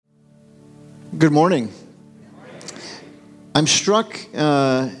Good morning. I'm struck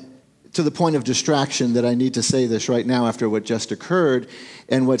to the point of distraction that I need to say this right now after what just occurred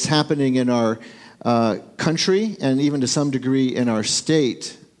and what's happening in our country and even to some degree in our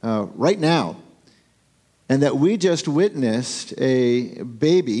state right now. And that we just witnessed a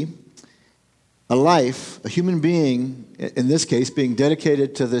baby, a life, a human being, in this case, being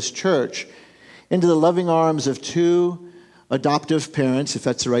dedicated to this church into the loving arms of two adoptive parents, if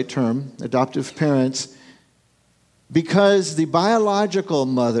that's the right term, adoptive parents, because the biological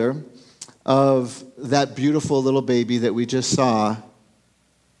mother of that beautiful little baby that we just saw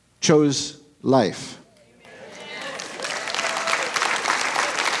chose life.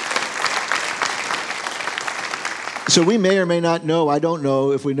 So we may or may not know, I don't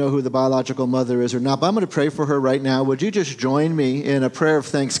know if we know who the biological mother is or not, but I'm going to pray for her right now. Would you just join me in a prayer of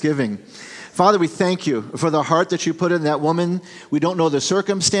thanksgiving? Father, we thank you for the heart that you put in that woman. We don't know the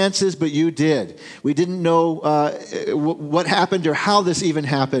circumstances, but you did. We didn't know what happened or how this even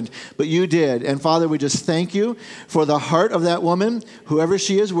happened, but you did. And Father, we just thank you for the heart of that woman, whoever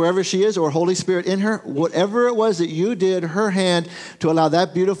she is, wherever she is, or Holy Spirit in her, whatever it was that you did, her hand, to allow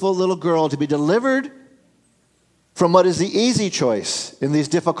that beautiful little girl to be delivered from what is the easy choice in these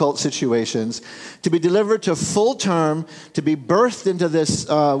difficult situations, to be delivered to full term, to be birthed into this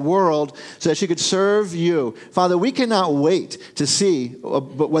world so that she could serve you. Father, we cannot wait to see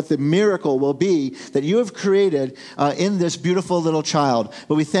what the miracle will be that you have created in this beautiful little child.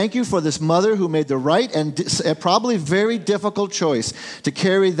 But we thank you for this mother who made the right and probably very difficult choice to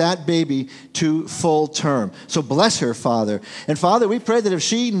carry that baby to full term. So bless her, Father. And Father, we pray that if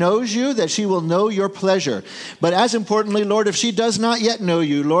she knows you, that she will know your pleasure. But as importantly, Lord, if she does not yet know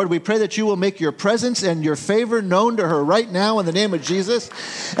you, Lord, we pray that you will make your presence and your favor known to her right now in the name of Jesus,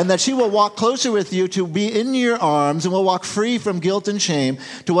 and that she will walk closer with you to be in your arms and will walk free from guilt and shame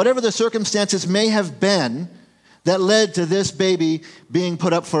to whatever the circumstances may have been that led to this baby being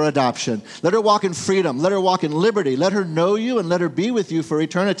put up for adoption. Let her walk in freedom. Let her walk in liberty. Let her know you and let her be with you for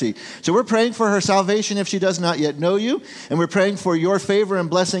eternity. So we're praying for her salvation if she does not yet know you, and we're praying for your favor and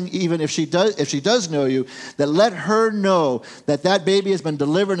blessing even if she does know you, that let her know that that baby has been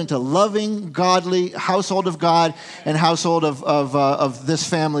delivered into loving, godly household of God and household of this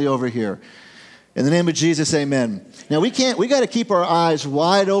family over here. In the name of Jesus, amen. Now, we got to keep our eyes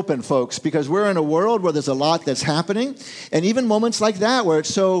wide open, folks, because we're in a world where there's a lot that's happening. And even moments like that where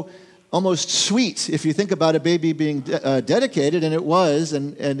it's so almost sweet, if you think about a baby being dedicated, and it was,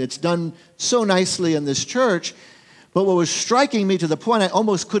 and it's done so nicely in this church. But what was striking me to the point I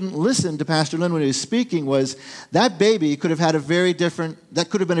almost couldn't listen to Pastor Lynn when he was speaking was that baby could have been a very different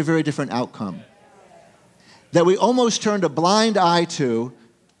outcome. That we almost turned a blind eye to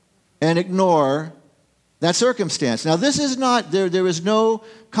and ignore that circumstance. Now, this is not, there is no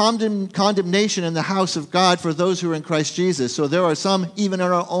condemnation in the house of God for those who are in Christ Jesus. So there are some, even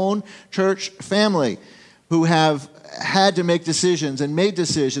in our own church family, who have had to make decisions and made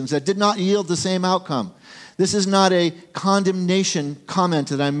decisions that did not yield the same outcome. This is not a condemnation comment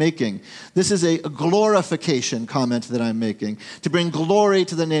that I'm making. This is a glorification comment that I'm making, to bring glory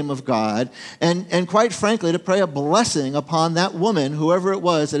to the name of God, and quite frankly, to pray a blessing upon that woman, whoever it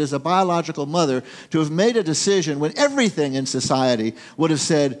was that is a biological mother, to have made a decision when everything in society would have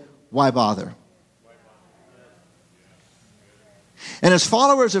said, why bother? And as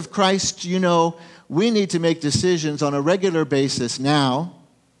followers of Christ, you know, we need to make decisions on a regular basis now,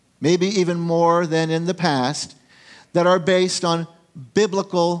 maybe even more than in the past, that are based on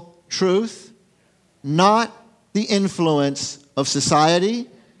biblical truth, not the influence of society,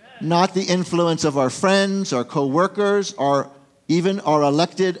 not the influence of our friends, our co-workers, or even our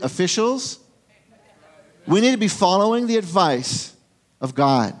elected officials. We need to be following the advice of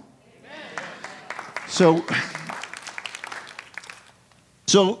God. So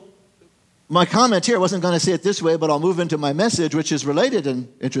my comment here, I wasn't going to say it this way, but I'll move into my message, which is related, and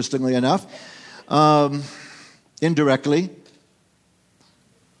interestingly enough, indirectly.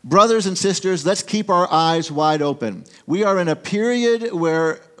 Brothers and sisters, let's keep our eyes wide open. We are in a period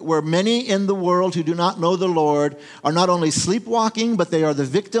where many in the world who do not know the Lord are not only sleepwalking, but they are the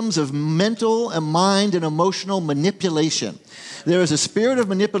victims of mental and mind and emotional manipulation. There is a spirit of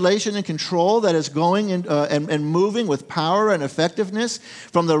manipulation and control that is going and moving with power and effectiveness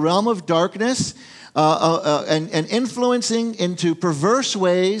from the realm of darkness and influencing into perverse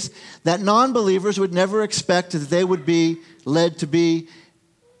ways that non-believers would never expect that they would be led to be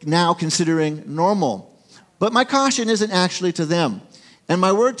now considering normal. But my caution isn't actually to them. And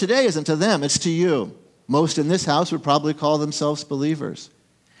my word today isn't to them, it's to you. Most in this house would probably call themselves believers.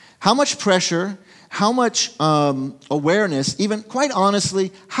 How much pressure, how much awareness, even quite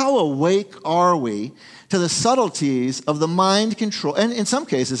honestly, how awake are we to the subtleties of the mind control, and in some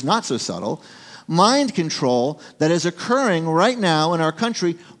cases not so subtle, mind control that is occurring right now in our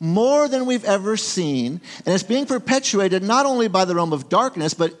country more than we've ever seen. And it's being perpetuated not only by the realm of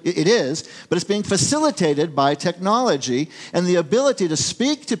darkness, but it's being facilitated by technology and the ability to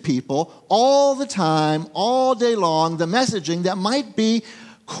speak to people all the time, all day long, the messaging that might be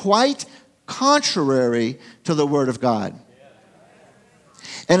quite contrary to the Word of God.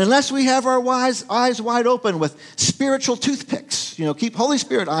 And unless we have our eyes wide open with spiritual toothpicks, keep Holy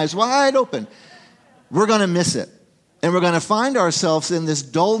Spirit eyes wide open, we're going to miss it. And we're going to find ourselves in this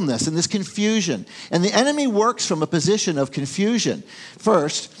dullness, in this confusion. And the enemy works from a position of confusion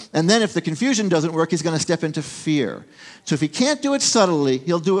first, and then if the confusion doesn't work, he's going to step into fear. So if he can't do it subtly,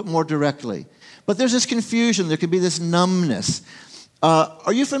 he'll do it more directly. But there's this confusion. There can be this numbness.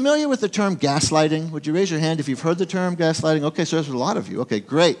 Are you familiar with the term gaslighting? Would you raise your hand if you've heard the term gaslighting? Okay, so there's a lot of you. Okay,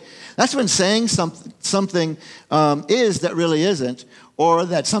 great. That's when saying something is that really isn't, or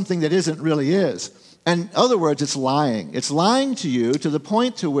that something that isn't really is. And in other words, it's lying. It's lying to you to the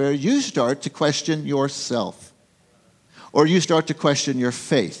point to where you start to question yourself, or you start to question your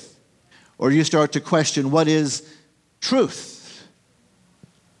faith, or you start to question what is truth.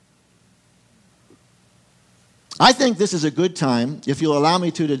 I think this is a good time, if you'll allow me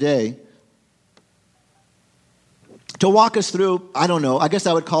to today, to walk us through, I don't know, I guess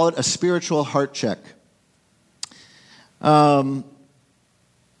I would call it a spiritual heart check.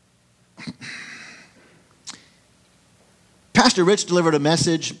 Pastor Rich delivered a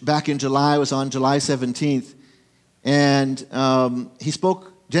message back in July. It was on July 17th. And he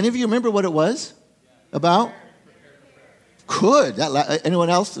spoke. Do any of you remember what it was about? Good.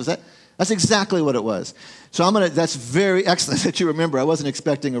 Anyone else? That's exactly what it was. So that's very excellent that you remember. I wasn't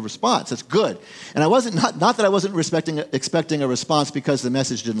expecting a response. That's good. And I wasn't, not that I wasn't expecting a response because the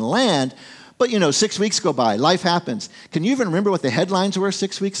message didn't land, but 6 weeks go by. Life happens. Can you even remember what the headlines were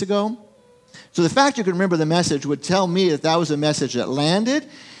 6 weeks ago? So the fact you can remember the message would tell me that was a message that landed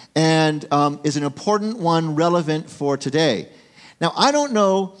and is an important one relevant for today. Now, I don't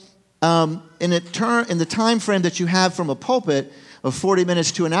know in the time frame that you have from a pulpit of 40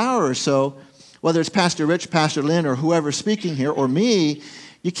 minutes to an hour or so, whether it's Pastor Rich, Pastor Lynn, or whoever's speaking here, or me,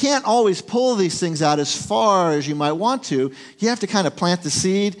 you can't always pull these things out as far as you might want to. You have to kind of plant the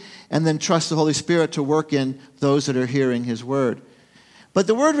seed and then trust the Holy Spirit to work in those that are hearing His word. But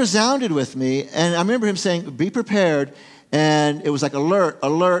the word resounded with me, and I remember him saying, be prepared, and it was like alert,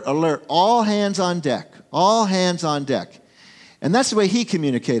 alert, alert, all hands on deck, all hands on deck. And that's the way he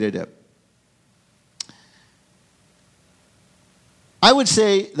communicated it. I would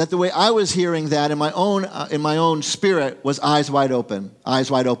say that the way I was hearing that in my own spirit was eyes wide open, eyes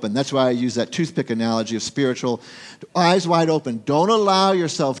wide open. That's why I use that toothpick analogy of spiritual, eyes wide open. Don't allow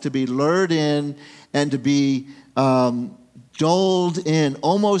yourself to be lured in and to be dulled in,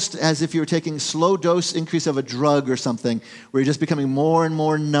 almost as if you're taking slow dose increase of a drug or something, where you're just becoming more and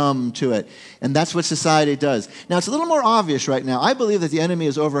more numb to it. And that's what society does. Now, it's a little more obvious right now. I believe that the enemy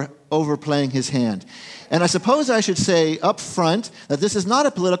is overplaying his hand. And I suppose I should say up front that this is not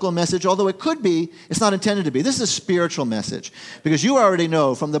a political message, although it could be. It's not intended to be. This is a spiritual message, because you already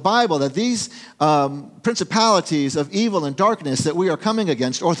know from the Bible that these principalities of evil and darkness that we are coming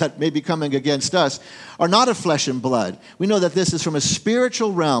against, or that may be coming against us, are not of flesh and blood. We know that this is from a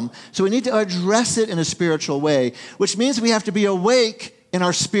spiritual realm, so we need to address it in a spiritual way, which means we have to be awake in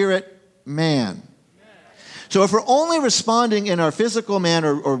our spirit man. So if we're only responding in our physical man,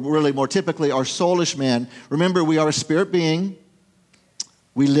 or really more typically our soulish man, remember we are a spirit being,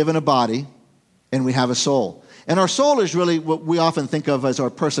 we live in a body, and we have a soul. And our soul is really what we often think of as our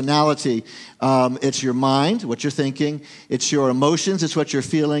personality. It's your mind, what you're thinking, it's your emotions, it's what you're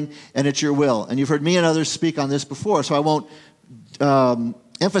feeling, and it's your will. And you've heard me and others speak on this before, so I won't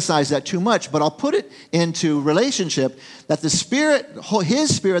emphasize that too much, but I'll put it into relationship that the Spirit,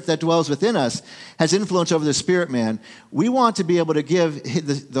 His Spirit that dwells within us, has influence over the spirit man. We want to be able to give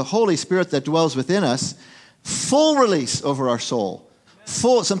the Holy Spirit that dwells within us full release over our soul.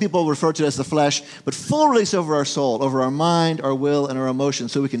 Some people refer to it as the flesh, but full release over our soul, over our mind, our will, and our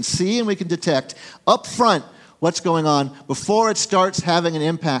emotions, so we can see and we can detect up front what's going on before it starts having an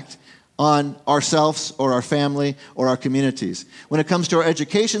impact on ourselves or our family or our communities. When it comes to our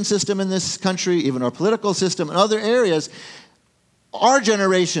education system in this country, even our political system and other areas, our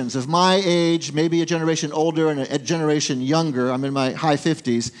generations of my age, maybe a generation older and a generation younger, I'm in my high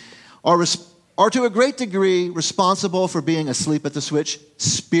 50s, are to a great degree responsible for being asleep at the switch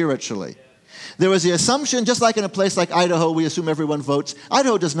spiritually. There was the assumption, just like in a place like Idaho, we assume everyone votes.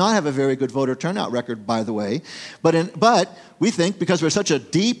 Idaho does not have a very good voter turnout record, by the way. But we think because we're such a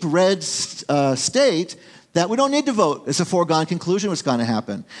deep red state that we don't need to vote. It's a foregone conclusion what's going to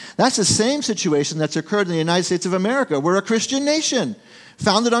happen. That's the same situation that's occurred in the United States of America. We're a Christian nation,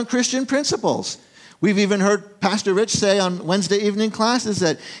 founded on Christian principles. We've even heard Pastor Rich say on Wednesday evening classes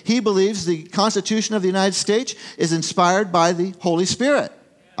that he believes the Constitution of the United States is inspired by the Holy Spirit.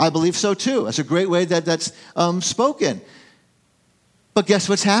 I believe so too. That's a great way that that's spoken. But guess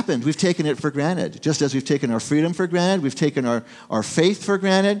what's happened? We've taken it for granted. Just as we've taken our freedom for granted, we've taken our faith for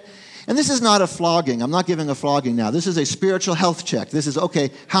granted. And this is not a flogging. I'm not giving a flogging now. This is a spiritual health check. This is,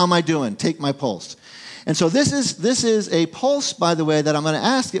 okay, how am I doing? Take my pulse. And so this is a pulse, by the way, that I'm going to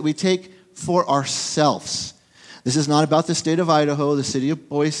ask that we take for ourselves. This is not about the state of Idaho, the city of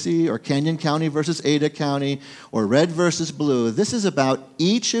Boise, or Canyon County versus Ada County, or red versus blue. This is about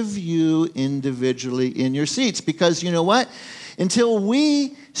each of you individually in your seats. Because you know what? Until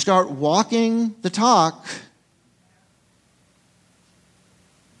we start walking the talk,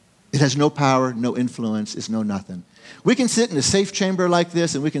 it has no power, no influence, it's no nothing. We can sit in a safe chamber like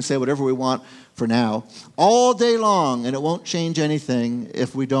this and we can say whatever we want for now all day long, and it won't change anything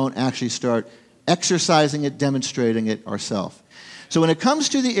if we don't actually start exercising it, demonstrating it ourselves. So when it comes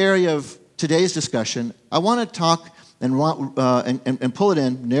to the area of today's discussion, I want to talk and pull it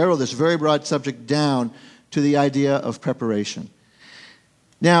in, narrow this very broad subject down to the idea of preparation.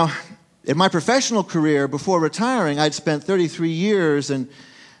 Now, in my professional career, before retiring, I'd spent 33 years in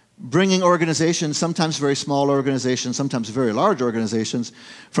bringing organizations, sometimes very small organizations, sometimes very large organizations,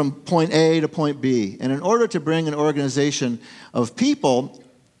 from point A to point B. And in order to bring an organization of people,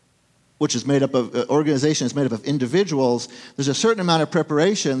 which is made up of, organization is made up of individuals, there's a certain amount of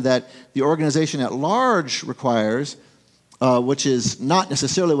preparation that the organization at large requires, which is not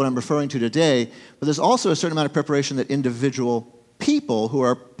necessarily what I'm referring to today, but there's also a certain amount of preparation that individual people who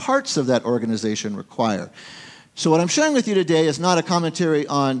are parts of that organization require. So what I'm sharing with you today is not a commentary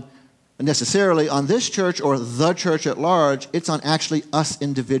on necessarily on this church or the church at large. It's on actually us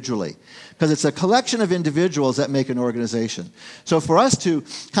individually, because it's a collection of individuals that make an organization. So for us to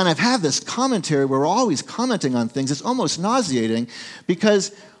kind of have this commentary where we're always commenting on things, it's almost nauseating,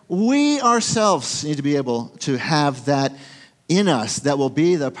 because we ourselves need to be able to have that in us that will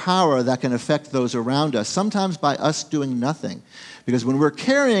be the power that can affect those around us, sometimes by us doing nothing. Because when we're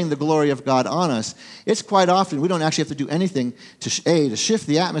carrying the glory of God on us, it's quite often we don't actually have to do anything to shift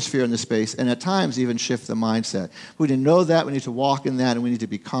the atmosphere in the space, and at times even shift the mindset. We need to know that, we need to walk in that, and we need to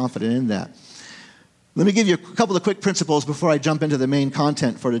be confident in that. Let me give you a couple of quick principles before I jump into the main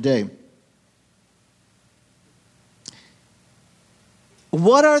content for today.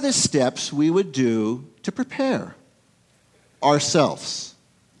 What are the steps we would do to prepare ourselves?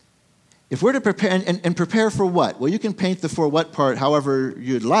 If we're to prepare, and prepare for what? Well, you can paint the for what part however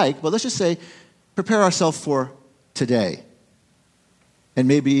you'd like, but let's just say prepare ourselves for today, and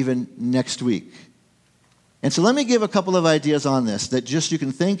maybe even next week. And so let me give a couple of ideas on this that just you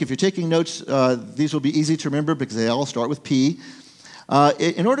can think. If you're taking notes, these will be easy to remember because they all start with P.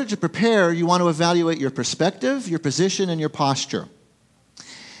 In order to prepare, you want to evaluate your perspective, your position, and your posture.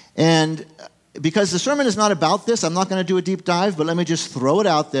 And because the sermon is not about this, I'm not going to do a deep dive, but let me just throw it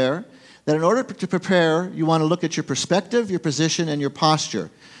out there. That in order to prepare, you want to look at your perspective, your position, and your posture.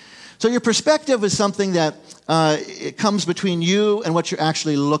 So your perspective is something that it comes between you and what you're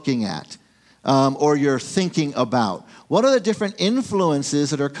actually looking at, or you're thinking about. What are the different influences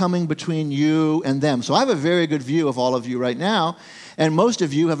that are coming between you and them? So I have a very good view of all of you right now, and most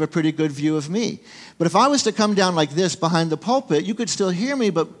of you have a pretty good view of me. But if I was to come down like this behind the pulpit, you could still hear me,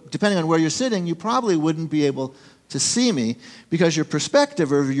 but depending on where you're sitting, you probably wouldn't be able to see me, because your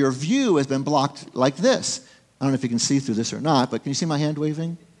perspective or your view has been blocked like this. I don't know if you can see through this or not, but can you see my hand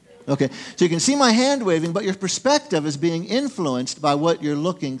waving? Okay, so you can see my hand waving, but your perspective is being influenced by what you're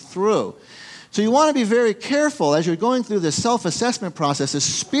looking through. So you want to be very careful as you're going through this self-assessment process, this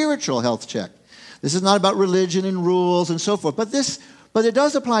spiritual health check. This is not about religion and rules and so forth, but it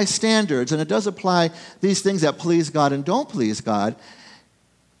does apply standards, and it does apply these things that please God and don't please God.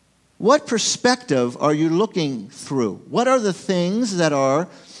 What perspective are you looking through? What are the things that are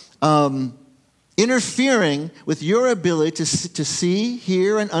interfering with your ability to see,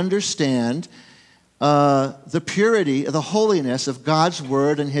 hear, and understand the purity, the holiness of God's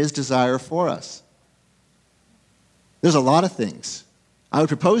Word and His desire for us? There's a lot of things. I would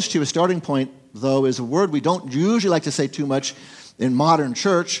propose to you a starting point, though, is a word we don't usually like to say too much in modern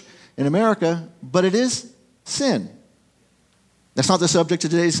church in America, but it is sin. That's not the subject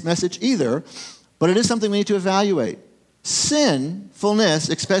of today's message either, but it is something we need to evaluate. Sinfulness,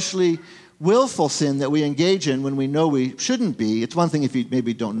 especially willful sin that we engage in when we know we shouldn't be. It's one thing if you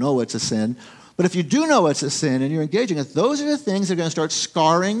maybe don't know it's a sin, but if you do know it's a sin and you're engaging it, those are the things that are going to start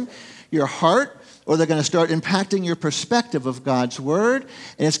scarring your heart, or they're going to start impacting your perspective of God's Word,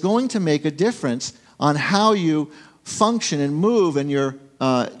 and it's going to make a difference on how you function and move in your,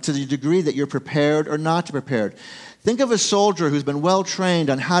 to the degree that you're prepared or not prepared. Think of a soldier who's been well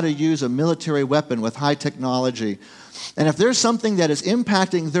trained on how to use a military weapon with high technology. And if there's something that is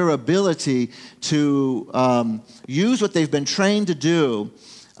impacting their ability to use what they've been trained to do,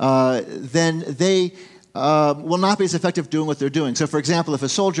 then they will not be as effective doing what they're doing. So, for example, if a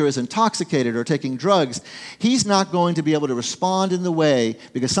soldier is intoxicated or taking drugs, he's not going to be able to respond in the way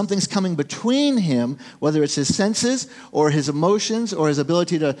because something's coming between him, whether it's his senses or his emotions or his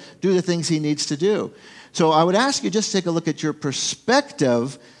ability to do the things he needs to do. So I would ask you just to take a look at your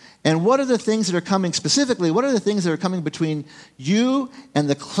perspective and what are the things that are coming specifically, what are the things that are coming between you and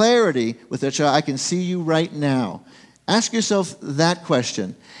the clarity with which I can see you right now? Ask yourself that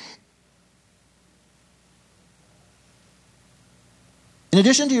question. In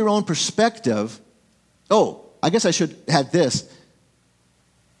addition to your own perspective, I guess I should add this.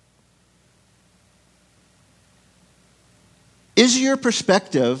 Is your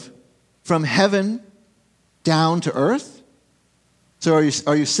perspective from heaven down to earth? So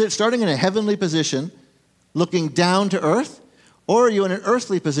are you starting in a heavenly position, looking down to earth, or are you in an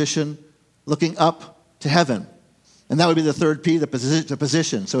earthly position, looking up to heaven? And that would be the third P, the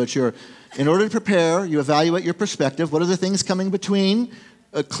position. So it's in order to prepare, you evaluate your perspective. What are the things coming between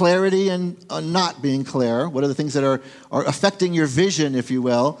clarity and not being clear? What are the things that are affecting your vision, if you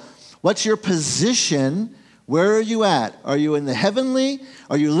will? What's your position? Where are you at? Are you in the heavenly?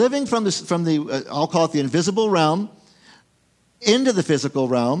 Are you living from the I'll call it the invisible realm, into the physical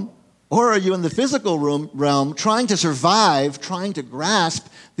realm? Or are you in the physical realm trying to survive, trying to grasp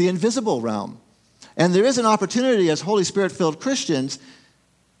the invisible realm? And there is an opportunity as Holy Spirit-filled Christians,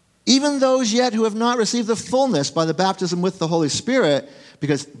 even those yet who have not received the fullness by the baptism with the Holy Spirit,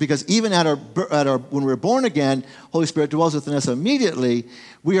 because even when we're born again, Holy Spirit dwells within us immediately,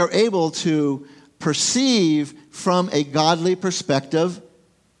 we are able to perceive from a godly perspective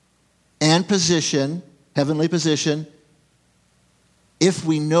and position, heavenly position, if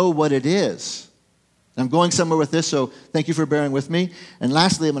we know what it is. I'm going somewhere with this, so thank you for bearing with me. And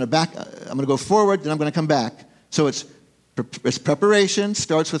lastly, I'm going to go forward, then I'm going to come back. So it's preparation,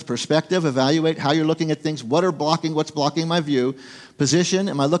 starts with perspective, evaluate how you're looking at things, what's blocking my view. Position,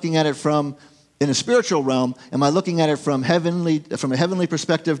 am I looking at it from, in a spiritual realm, am I looking at it from a heavenly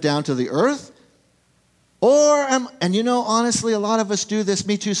perspective down to the earth? And honestly, a lot of us do this,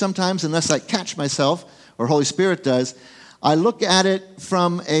 me too sometimes, unless I catch myself, or Holy Spirit does, I look at it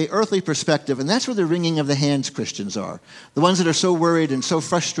from an earthly perspective, and that's where the wringing of the hands Christians are. The ones that are so worried and so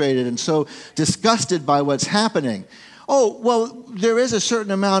frustrated and so disgusted by what's happening. There is a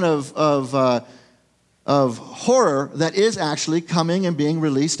certain amount of horror that is actually coming and being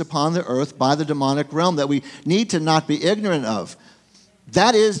released upon the earth by the demonic realm that we need to not be ignorant of.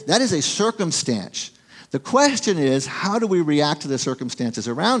 That is a circumstance. The question is, how do we react to the circumstances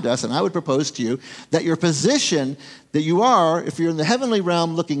around us? And I would propose to you that your position that you are, if you're in the heavenly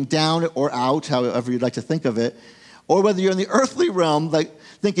realm looking down or out, however you'd like to think of it, or whether you're in the earthly realm like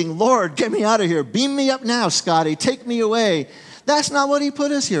thinking, Lord, get me out of here. Beam me up now, Scotty. Take me away. That's not what he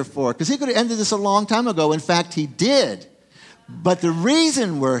put us here for, because he could have ended this a long time ago. In fact, he did. But the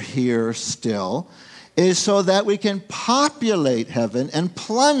reason we're here still is so that we can populate heaven and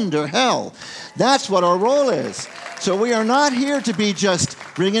plunder hell. That's what our role is. So we are not here to be just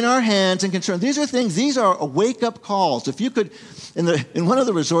wringing our hands and concerned. These are wake-up calls. If you could, in one of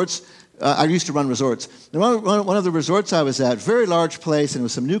the resorts, I used to run resorts. In one of the resorts I was at, very large place, and it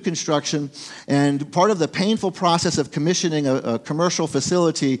was some new construction, and part of the painful process of commissioning a commercial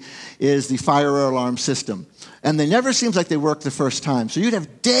facility is the fire alarm system. And they never seems like they work the first time. So you'd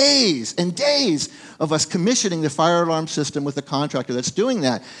have days and days of us commissioning the fire alarm system with a contractor that's doing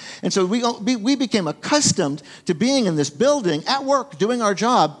that. And so we became accustomed to being in this building at work, doing our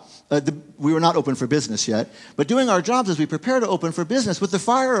job. We were not open for business yet, but doing our jobs as we prepare to open for business with the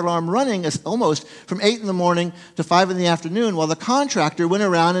fire alarm running almost from 8 in the morning to 5 in the afternoon while the contractor went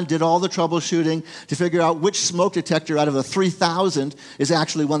around and did all the troubleshooting to figure out which smoke detector out of the 3,000 is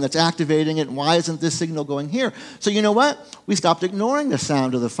actually one that's activating it and why isn't this signal going here. So you know what? We stopped ignoring the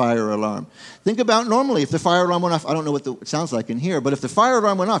sound of the fire alarm. Think about normally if the fire alarm went off, I don't know what it sounds like in here, but if the fire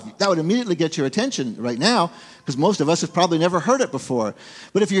alarm went off, that would immediately get your attention right now, because most of us have probably never heard it before.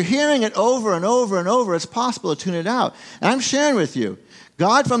 But if you're hearing it over and over and over, it's possible to tune it out. And I'm sharing with you,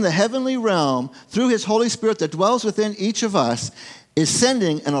 God from the heavenly realm, through his Holy Spirit that dwells within each of us, is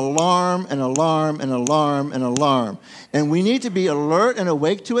sending an alarm, an alarm, an alarm, an alarm. And we need to be alert and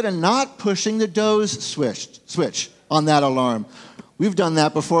awake to it and not pushing the doze switch on that alarm. We've done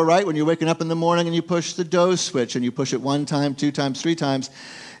that before, right? When you're waking up in the morning and you push the doze switch and you push it 1 time, 2 times, 3 times,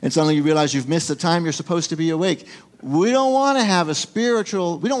 and suddenly you realize you've missed the time you're supposed to be awake. We don't want to have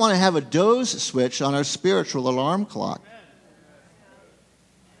we don't want to have a doze switch on our spiritual alarm clock.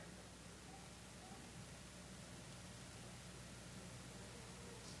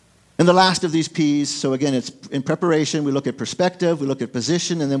 And the last of these P's, so again, it's in preparation. We look at perspective, we look at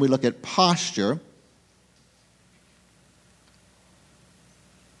position, and then we look at posture.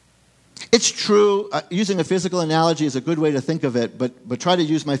 It's true, using a physical analogy is a good way to think of it, but try to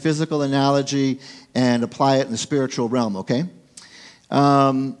use my physical analogy and apply it in the spiritual realm, okay?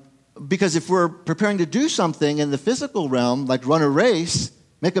 Because if we're preparing to do something in the physical realm, like run a race,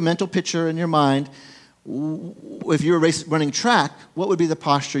 make a mental picture in your mind. If you were running track, what would be the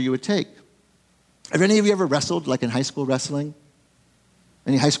posture you would take? Have any of you ever wrestled, like in high school wrestling?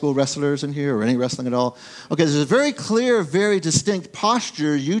 Any high school wrestlers in here, or any wrestling at all? Okay, there's a very clear, very distinct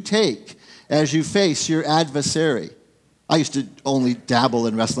posture you take as you face your adversary. I used to only dabble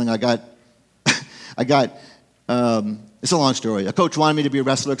in wrestling. It's a long story. A coach wanted me to be a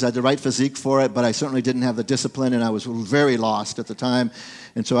wrestler because I had the right physique for it, but I certainly didn't have the discipline, and I was very lost at the time,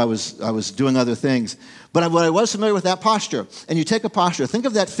 and so I was doing other things. But I was familiar with that posture. And you take a posture. Think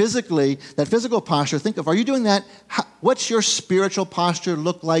of that physical posture. Think of, are you doing that? What's your spiritual posture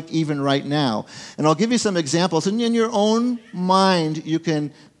look like even right now? And I'll give you some examples, and in your own mind, you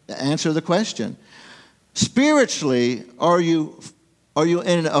can answer the question. Spiritually, are you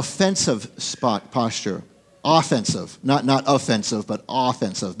in an offensive posture? Offensive, not offensive, but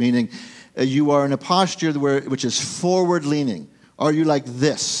offensive, meaning you are in a posture which is forward-leaning. Are you like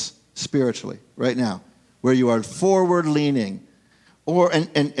this spiritually right now, where you are forward-leaning?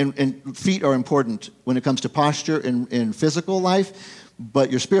 And feet are important when it comes to posture in physical life,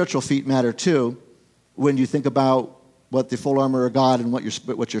 but your spiritual feet matter too when you think about what the full armor of God and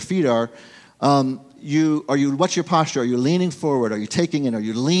what your feet are. What's your posture? Are you leaning forward? Are you taking in? Are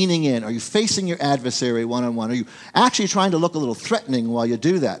you leaning in? Are you facing your adversary one-on-one? Are you actually trying to look a little threatening while you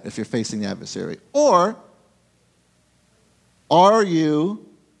do that if you're facing the adversary? Or are you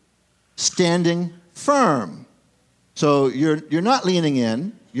standing firm? So you're not leaning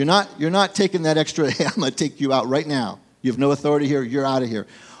in. You're not taking that extra, hey, I'm going to take you out right now. You have no authority here. You're out of here.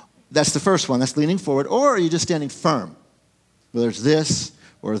 That's the first one. That's leaning forward. Or are you just standing firm? Whether it's this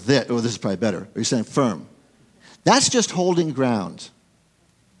or this. Oh, this is probably better. Are you standing firm? That's just holding ground.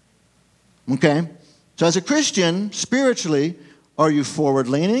 Okay? So as a Christian, spiritually, are you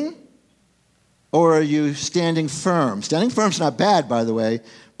forward-leaning or are you standing firm? Standing firm's not bad, by the way,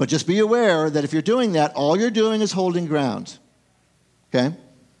 but just be aware that if you're doing that, all you're doing is holding ground. Okay?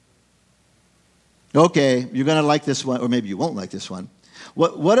 Okay, you're going to like this one, or maybe you won't like this one.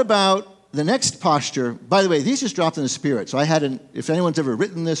 What about the next posture? By the way, these just dropped in the Spirit, so if anyone's ever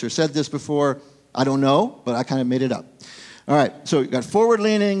written this or said this before, I don't know, but I kind of made it up. All right, so you've got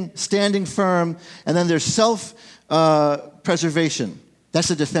forward-leaning, standing firm, and then there's self-preservation. That's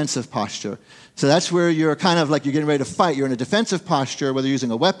a defensive posture. So that's where you're kind of like you're getting ready to fight. You're in a defensive posture, whether you're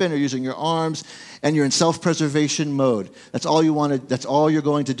using a weapon or using your arms, and you're in self-preservation mode. That's all you want to. That's all you're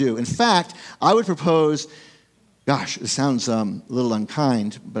going to do. In fact, I would propose, gosh, it sounds a little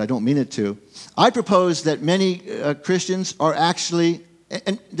unkind, but I don't mean it to. I propose that many Christians are actually,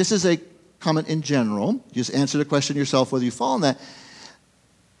 and this is a comment in general, just answer the question yourself whether you fall in that,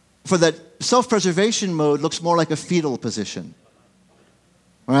 for that self-preservation mode looks more like a fetal position.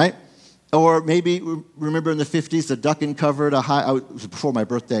 All right? Or maybe, remember in the 50s, the duck and cover, it was before my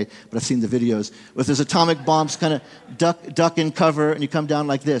birthday, but I've seen the videos, with those atomic bombs kind of duck and cover, and you come down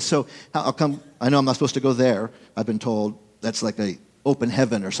like this. So I know I'm not supposed to go there. I've been told that's like a open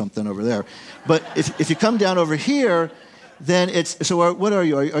heaven or something over there. But if you come down over here, then what are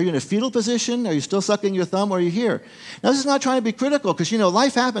you? Are you in a fetal position? Are you still sucking your thumb, or are you here? Now, this is not trying to be critical, because,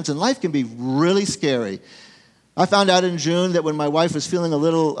 life happens, and life can be really scary. I found out in June that when my wife was feeling a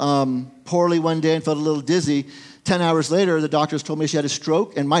little poorly one day and felt a little dizzy, 10 hours later, the doctors told me she had a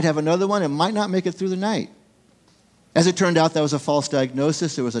stroke and might have another one and might not make it through the night. As it turned out, that was a false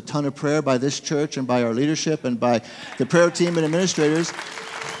diagnosis. There was a ton of prayer by this church and by our leadership and by the prayer team and administrators.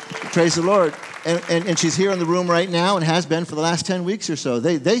 Praise the Lord. And she's here in the room right now and has been for the last 10 weeks or so.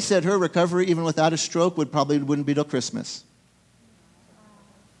 They said her recovery, even without a stroke, wouldn't be till Christmas.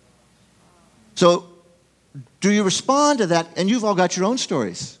 So, do you respond to that? And you've all got your own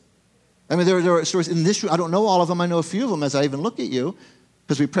stories. I mean, there are stories in this room. I don't know all of them. I know a few of them as I even look at you,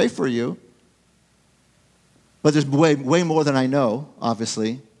 because we pray for you. But there's way more than I know,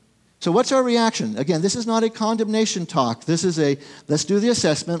 obviously. So what's our reaction? Again, this is not a condemnation talk. This is let's do the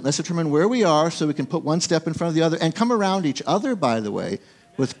assessment, let's determine where we are so we can put one step in front of the other and come around each other, by the way,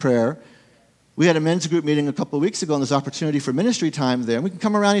 with prayer. We had a men's group meeting a couple of weeks ago, and there's opportunity for ministry time there. And we can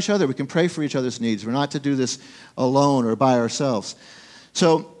come around each other. We can pray for each other's needs. We're not to do this alone or by ourselves.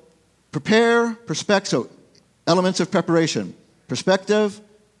 So so elements of preparation: perspective,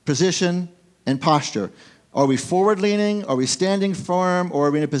 position, and posture. Are we forward-leaning? Are we standing firm? Or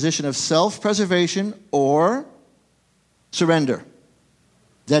are we in a position of self-preservation or surrender?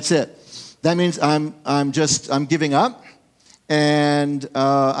 That's it. That means I'm giving up, and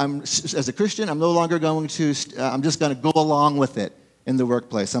as a Christian, I'm no longer going to. I'm just going to go along with it in the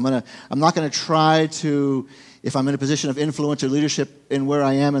workplace. I'm not going to try to, if I'm in a position of influence or leadership in where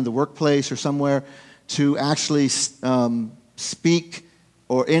I am in the workplace or somewhere, to actually speak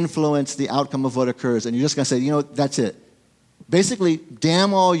or influence the outcome of what occurs. And you're just going to say, that's it. Basically,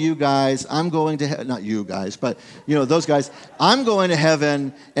 damn all you guys, I'm going to not you guys, but those guys, I'm going to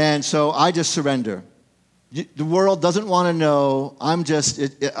heaven, and so I just surrender. The world doesn't want to know.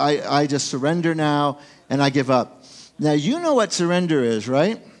 I just surrender now, and I give up. Now, you know what surrender is,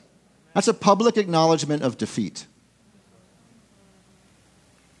 right? That's a public acknowledgement of defeat.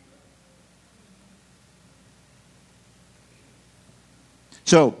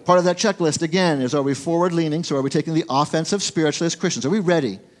 So part of that checklist, again, is, are we forward-leaning? So are we taking the offensive spiritually as Christians? Are we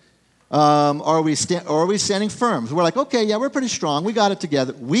ready? Are we standing firm? So we're like, okay, yeah, we're pretty strong. We got it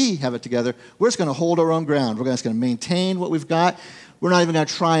together. We have it together. We're just going to hold our own ground. We're just going to maintain what we've got. We're not even going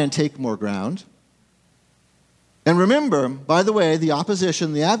to try and take more ground. And remember, by the way, the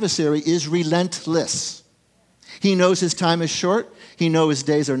opposition, the adversary, is relentless. He knows his time is short. He knows his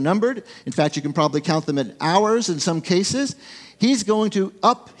days are numbered. In fact, you can probably count them in hours in some cases. He's going to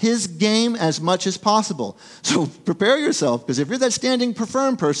up his game as much as possible. So prepare yourself, because if you're that standing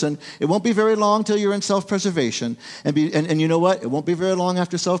firm person, it won't be very long till you're in self-preservation. And you know what? It won't be very long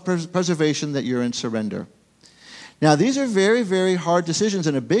after self-preservation that you're in surrender. Now, these are very, very hard decisions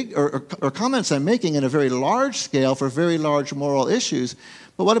and or comments I'm making in a very large scale for very large moral issues.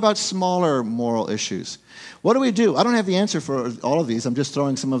 But what about smaller moral issues? What do we do? I don't have the answer for all of these. I'm just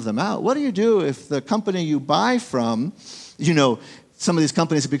throwing some of them out. What do you do if the company you buy from, some of these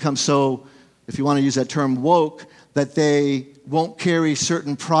companies have become so, if you want to use that term, woke, that they won't carry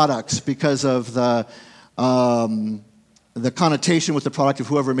certain products because of the connotation with the product of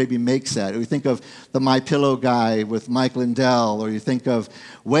whoever maybe makes that. Or you think of the MyPillow guy with Mike Lindell, or you think of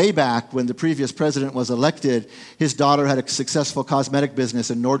way back when the previous president was elected, his daughter had a successful cosmetic business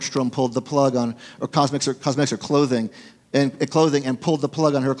and Nordstrom pulled the plug on, or cosmetics or clothing, and pulled the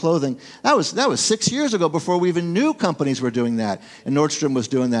plug on her clothing. That was 6 years ago before we even knew companies were doing that, and Nordstrom was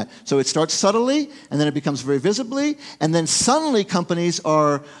doing that. So it starts subtly, and then it becomes very visibly, and then suddenly companies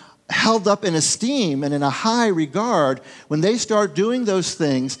are held up in esteem and in a high regard when they start doing those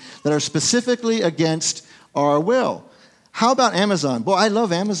things that are specifically against our will. How about Amazon? Boy, I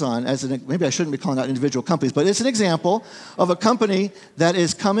love Amazon maybe I shouldn't be calling out individual companies, but it's an example of a company that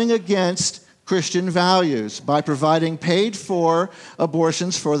is coming against Christian values by providing paid-for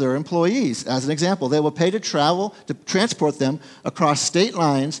abortions for their employees. As an example, they will pay to transport them across state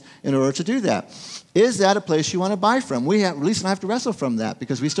lines in order to do that. Is that a place you want to buy from? Lisa and I have to wrestle from that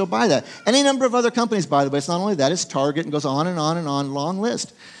because we still buy that. Any number of other companies, by the way. It's not only that, it's Target and goes on and on and on, long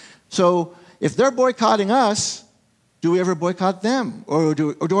list. So if they're boycotting us, do we ever boycott them? Or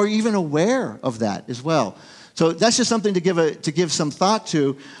are we even aware of that as well? So that's just something to give some thought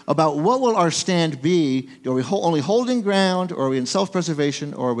to about what will our stand be. Are we only holding ground, or are we in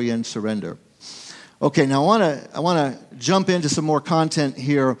self-preservation, or are we in surrender? Okay, now I want to jump into some more content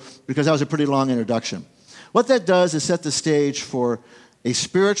here because that was a pretty long introduction. What that does is set the stage for a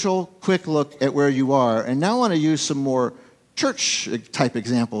spiritual quick look at where you are. And now I want to use some more church-type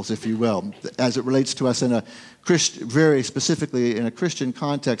examples, if you will, as it relates to us very specifically in a Christian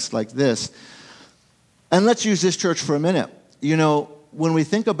context like this. And let's use this church for a minute. When we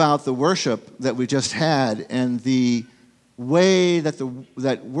think about the worship that we just had and the way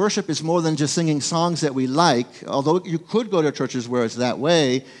that worship is more than just singing songs that we like, although you could go to churches where it's that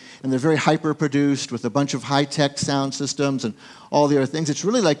way, and they're very hyper-produced with a bunch of high-tech sound systems and all the other things. It's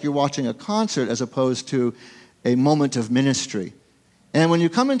really like you're watching a concert as opposed to a moment of ministry. And when you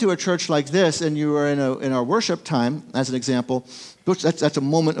come into a church like this and you are in our worship time, as an example, that's a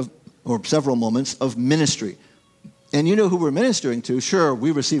moment or several moments of ministry. And you know who we're ministering to. Sure,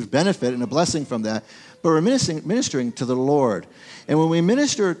 we receive benefit and a blessing from that, but we're ministering to the Lord. And when we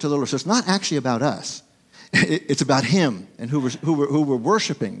minister to the Lord, so it's not actually about us. It's about Him and who we're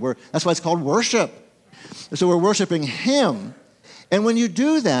worshiping. That's why it's called worship. So we're worshiping him. And when you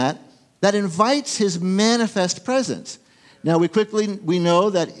do that, that invites his manifest presence. Now, we know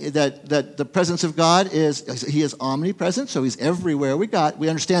that the presence of God he is omnipresent, so he's everywhere. We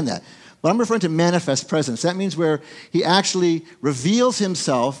understand that. But I'm referring to manifest presence. That means where he actually reveals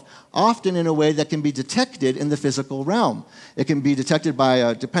himself, often in a way that can be detected in the physical realm. It can be detected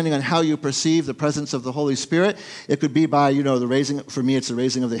by, depending on how you perceive the presence of the Holy Spirit. It could be by, the raising, for me, it's the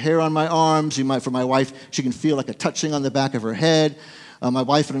raising of the hair on my arms. For my wife, she can feel like a touching on the back of her head. My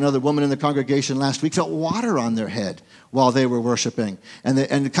wife and another woman in the congregation last week felt water on their head while they were worshiping.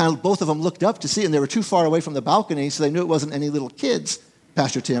 And kind of both of them looked up to see, and they were too far away from the balcony, so they knew it wasn't any little kids,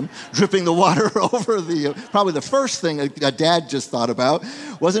 Pastor Tim, dripping the water over probably the first thing a dad just thought about,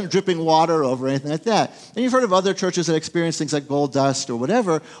 wasn't dripping water over anything like that. And you've heard of other churches that experience things like gold dust or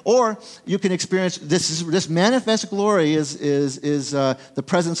whatever, or you can experience this manifest glory is the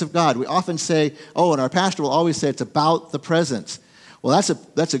presence of God. We often say, and our pastor will always say it's about the presence. Well, that's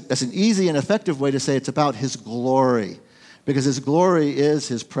an easy and effective way to say it's about his glory. Because his glory is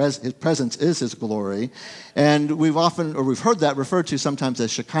his presence is his glory. And we've heard that referred to sometimes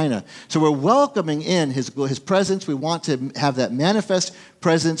as Shekinah. So we're welcoming in his presence. We want to have that manifest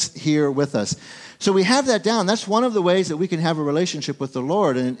presence here with us. So we have that down. That's one of the ways that we can have a relationship with the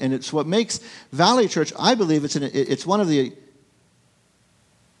Lord. And it's what makes Valley Church, I believe, it's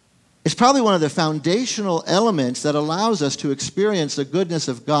probably one of the foundational elements that allows us to experience the goodness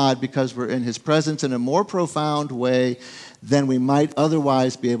of God because we're in his presence in a more profound way than we might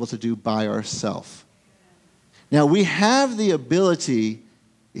otherwise be able to do by ourselves. Now, we have the ability,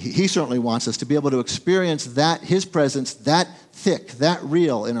 he certainly wants us to be able to experience his presence that thick, that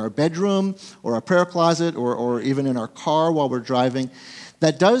real in our bedroom or our prayer closet or even in our car while we're driving.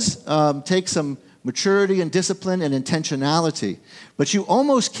 That does take some maturity and discipline and intentionality. But you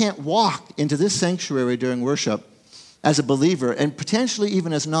almost can't walk into this sanctuary during worship as a believer and potentially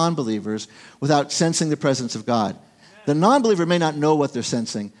even as non-believers without sensing the presence of God. The non-believer may not know what they're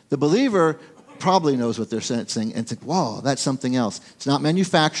sensing. The believer probably knows what they're sensing and think, whoa, that's something else. It's not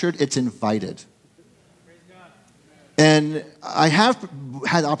manufactured, it's invited. And I have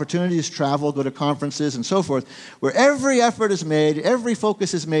had opportunities to travel, go to conferences and so forth, where every effort is made, every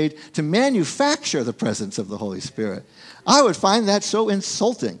focus is made to manufacture the presence of the Holy Spirit. I would find that so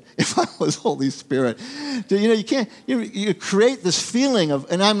insulting if I was Holy Spirit. You create this feeling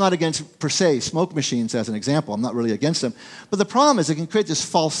of, and I'm not against, per se, smoke machines as an example. I'm not really against them. But the problem is it can create this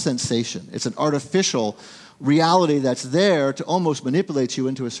false sensation. It's an artificial reality that's there to almost manipulate you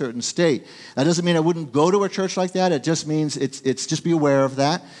into a certain state. That doesn't mean I wouldn't go to a church like that. It just means it's just be aware of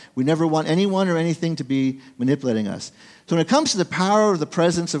that. We never want anyone or anything to be manipulating us. So when it comes to the power of the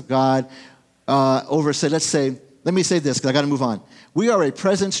presence of God let me say this because I got to move on. We are a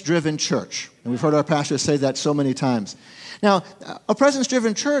presence-driven church, and we've heard our pastors say that so many times. Now, a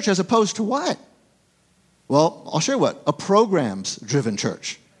presence-driven church as opposed to what? Well, I'll show you what. A programs-driven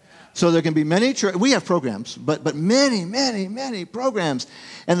church. So there can be many churches. We have programs, but many, many, many programs.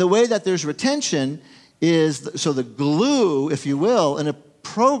 And the way that there's retention is, so the glue, if you will, in a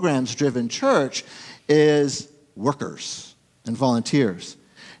programs-driven church is workers and volunteers.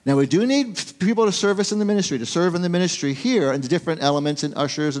 Now, we do need people to serve in the ministry here, and the different elements in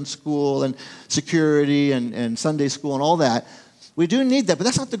ushers and school and security and Sunday school and all that. We do need that, but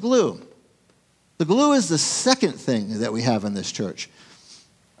that's not the glue. The glue is the second thing that we have in this church.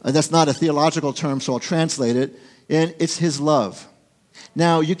 That's not a theological term, so I'll translate it. And it's his love.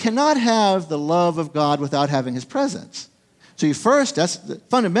 Now, you cannot have the love of God without having his presence. So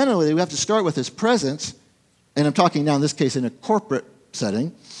fundamentally, we have to start with his presence. And I'm talking now in this case in a corporate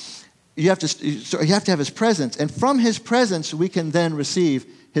setting. You have to have his presence. And from his presence, we can then receive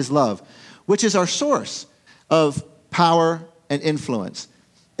his love, which is our source of power and influence.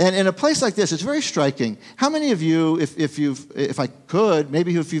 And in a place like this, it's very striking. How many of you, if you've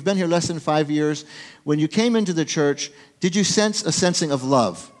been here less than 5 years, when you came into the church, did you sense a sensing of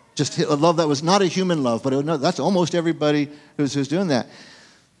love? Just a love that was not a human love, but that's almost everybody who's doing that.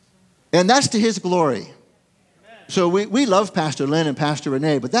 And that's to his glory. So we love Pastor Lynn and Pastor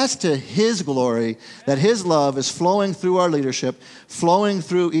Renee, but that's to his glory, that his love is flowing through our leadership, flowing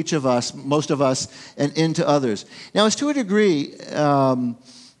through each of us, most of us, and into others. Now, it's to a degree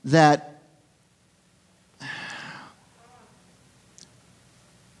that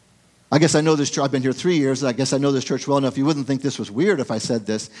I guess I know this church. I've been here 3 years. I guess I know this church well enough. You wouldn't think this was weird if I said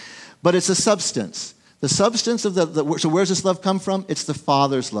this, but it's a substance. The substance of so where's this love come from? It's the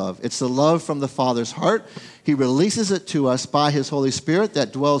Father's love. It's the love from the Father's heart. He releases it to us by His Holy Spirit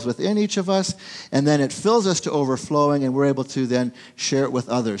that dwells within each of us, and then it fills us to overflowing, and we're able to then share it with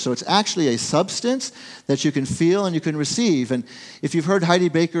others. So it's actually a substance that you can feel and you can receive. And if you've heard Heidi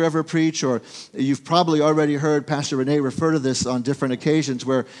Baker ever preach, or you've probably already heard Pastor Renee refer to this on different occasions,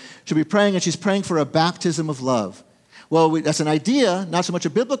 where she'll be praying and she's praying for a baptism of love. Well, that's an idea, not so much a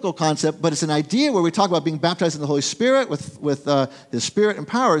biblical concept, but it's an idea where we talk about being baptized in the Holy Spirit with His Spirit and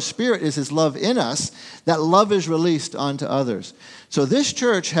power. His Spirit is His love in us. That love is released onto others. So this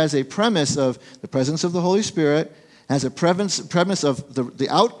church has a premise of the presence of the Holy Spirit, has a premise of the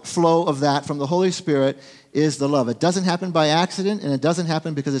outflow of that from the Holy Spirit is the love. It doesn't happen by accident, and it doesn't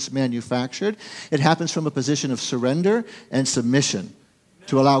happen because it's manufactured. It happens from a position of surrender and submission,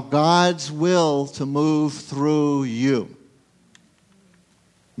 to allow God's will to move through you.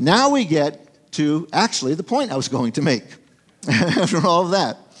 Now we get to actually the point I was going to make after all of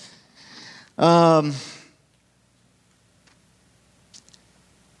that. And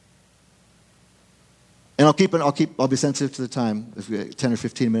I'll be sensitive to the time. If we have 10 or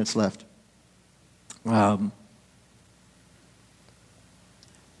 15 minutes left.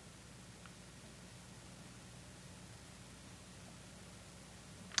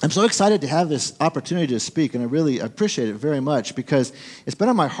 I'm so excited to have this opportunity to speak, and I really appreciate it very much because it's been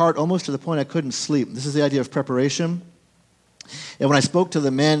on my heart almost to the point I couldn't sleep. This is the idea of preparation. And when I spoke to the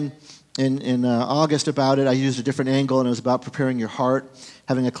men in August about it, I used a different angle, and it was about preparing your heart,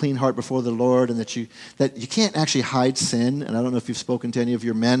 having a clean heart before the Lord, and that you can't actually hide sin. And I don't know if you've spoken to any of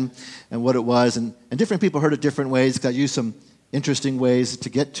your men and what it was, and different people heard it different ways because I used some interesting ways to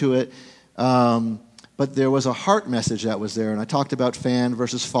get to it. But there was a heart message that was there, and I talked about fan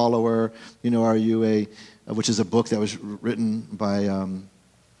versus follower. Are you which is a book that was written by,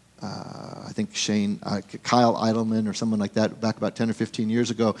 I think Kyle Idleman or someone like that back about 10 or 15 years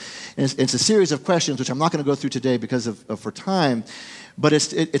ago. And it's a series of questions, which I'm not going to go through today because for time, but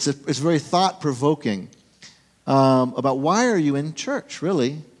it's very thought-provoking about why are you in church,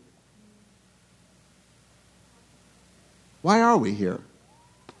 really? Why are we here?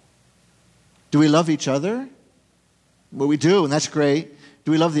 Do we love each other? Well, we do, and that's great.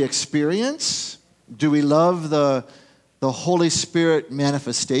 Do we love the experience? Do we love the Holy Spirit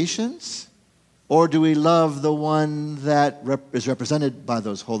manifestations? Or do we love the one that is represented by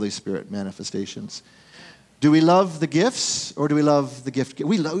those Holy Spirit manifestations? Do we love the gifts, or do we love the gift? Do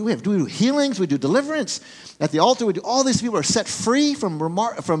we do healings? We do deliverance. At the altar, we do all these people are set free from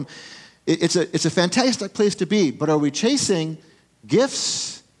it's a fantastic place to be, but are we chasing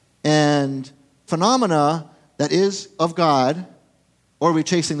gifts and phenomena that is of God, or are we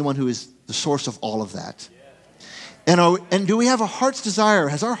chasing the one who is the source of all of that? And do we have a heart's desire?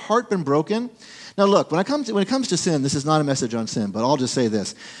 Has our heart been broken? Now look, when it comes to sin, this is not a message on sin, but I'll just say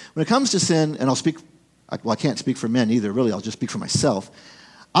this. When it comes to sin, and I can't speak for men either, really, I'll just speak for myself.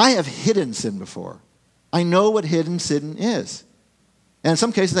 I have hidden sin before. I know what hidden sin is. And in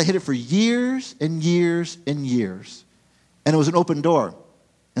some cases, I hid it for years and years and years. And it was an open door.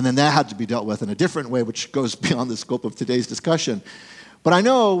 And then that had to be dealt with in a different way, which goes beyond the scope of today's discussion. But I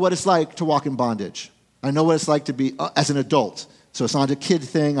know what it's like to walk in bondage. I know what it's like to be as an adult. So it's not a kid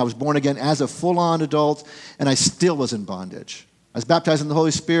thing. I was born again as a full-on adult, and I still was in bondage. I was baptized in the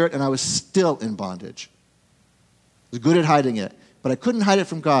Holy Spirit, and I was still in bondage. I was good at hiding it, but I couldn't hide it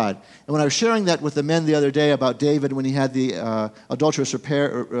from God. And when I was sharing that with the men the other day about David when he had the adulterous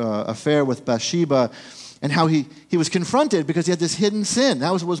affair with Bathsheba, and how he was confronted because he had this hidden sin.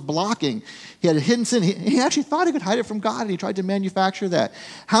 That was blocking. He had a hidden sin. He actually thought he could hide it from God, and he tried to manufacture that.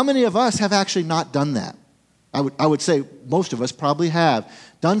 How many of us have actually not done that? I would say most of us probably have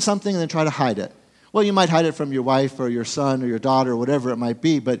done something and then try to hide it. Well, you might hide it from your wife or your son or your daughter or whatever it might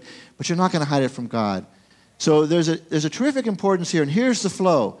be, but you're not going to hide it from God. So there's a terrific importance here, and here's the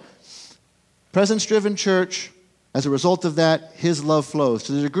flow. Presence-driven church. As a result of that, His love flows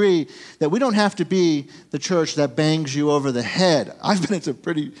to the degree that we don't have to be the church that bangs you over the head. I've been into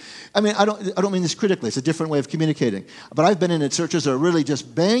I don't mean this critically. It's a different way of communicating. But I've been in churches that are really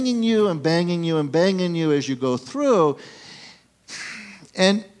just banging you and banging you and banging you as you go through.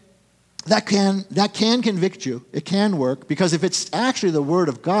 And that can convict you. It can work, because if it's actually the Word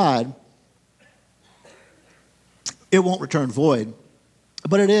of God, it won't return void.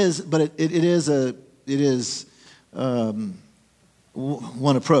 But it is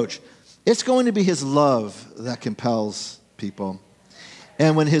one approach. It's going to be His love that compels people.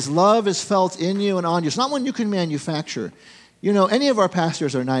 And when His love is felt in you and on you, it's not one you can manufacture. Any of our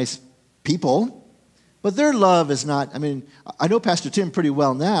pastors are nice people, but their love is not, I know Pastor Tim pretty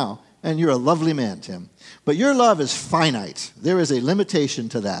well now, and you're a lovely man, Tim, but your love is finite. There is a limitation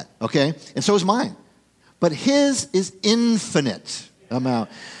to that, okay? And so is mine. But his is infinite amount.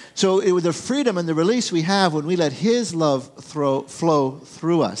 So the freedom and the release we have when we let his love flow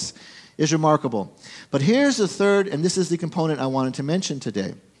through us is remarkable. But here's the third, and this is the component I wanted to mention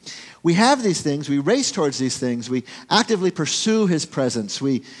today. We have these things, we race towards these things, we actively pursue his presence,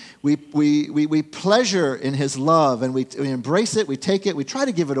 we pleasure in his love, and we embrace it, we take it, we try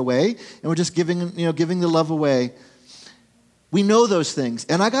to give it away, and we're just giving the love away. We know those things.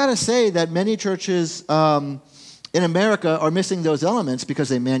 And I got to say that many churches in America are missing those elements because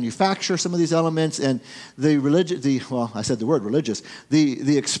they manufacture some of these elements, and the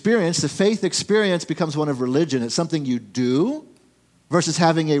experience, the faith experience becomes one of religion. It's something you do versus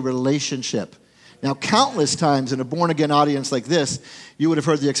having a relationship. Now, countless times in a born-again audience like this, you would have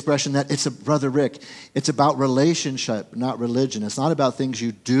heard the expression that Brother Rick, it's about relationship, not religion. It's not about things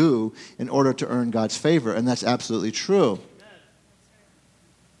you do in order to earn God's favor, and that's absolutely true.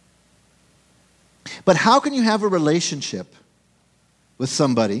 But how can you have a relationship with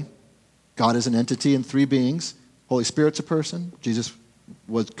somebody? God is an entity in three beings. Holy Spirit's a person. Jesus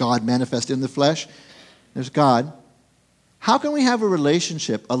was God manifest in the flesh. There's God. How can we have a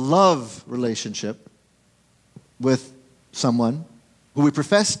relationship, a love relationship, with someone who we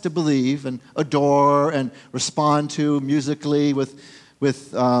profess to believe and adore and respond to musically with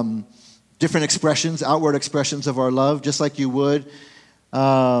different expressions, outward expressions of our love, just like you would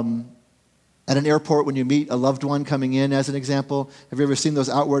at an airport when you meet a loved one coming in, as an example? Have you ever seen those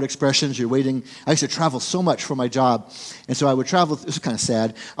outward expressions? You're waiting. I used to travel so much for my job, and so I would travel. This is kind of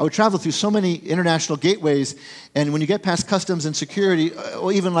sad. I would travel through so many international gateways, and when you get past customs and security,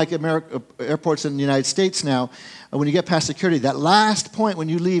 or even like airports in the United States now, when you get past security, that last point when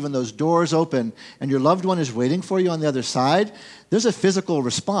you leave and those doors open and your loved one is waiting for you on the other side, there's a physical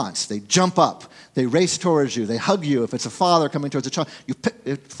response. They jump up. They race towards you. They hug you. If it's a father coming towards a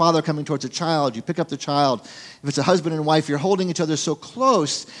child, you pick up the child. If it's a husband and wife, you're holding each other so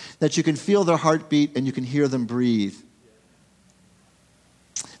close that you can feel their heartbeat and you can hear them breathe.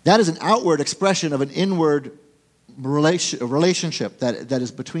 That is an outward expression of an inward relationship that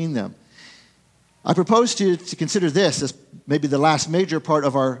is between them. I propose to you to consider this as maybe the last major part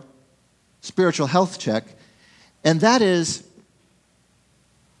of our spiritual health check, and that is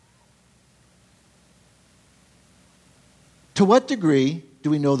to what degree do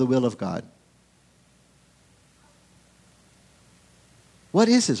we know the will of God? What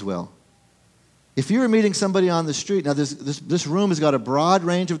is his will? If you were meeting somebody on the street, now this room has got a broad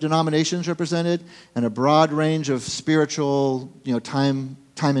range of denominations represented and a broad range of spiritual,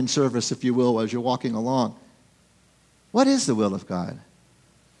 time in service, if you will, as you're walking along. What is the will of God?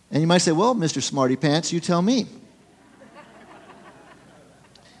 And you might say, well, Mr. Smarty Pants, you tell me.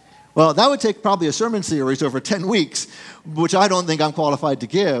 Well, that would take probably a sermon series over 10 weeks, which I don't think I'm qualified to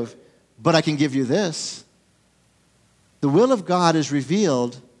give, but I can give you this. The will of God is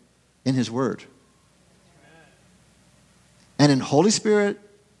revealed in his word. And in Holy Spirit,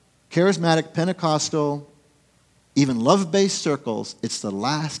 charismatic, Pentecostal, even love-based circles, it's the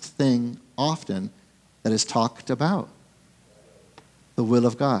last thing often that is talked about. The will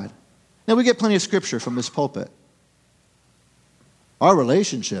of God. Now, we get plenty of scripture from this pulpit. Our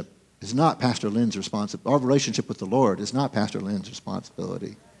relationship is not Pastor Lynn's responsibility. Our relationship with the Lord is not Pastor Lynn's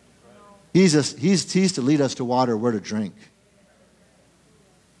responsibility. He's to lead us to water where to drink.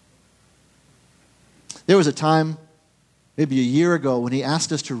 There was a time, maybe a year ago, when he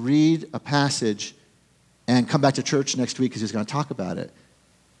asked us to read a passage and come back to church next week because he's going to talk about it.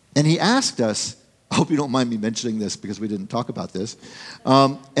 And he asked us, I hope you don't mind me mentioning this because we didn't talk about this,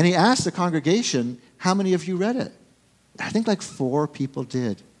 and he asked the congregation, how many of you read it? I think like 4 people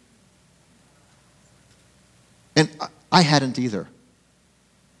did. And I hadn't either.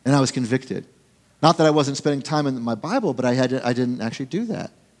 And I was convicted. Not that I wasn't spending time in my Bible, but I didn't actually do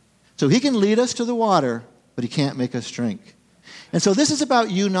that. So he can lead us to the water, but he can't make us drink. And so this is about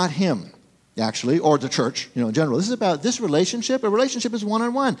you, not him, actually, or the church, in general. This is about this relationship. A relationship is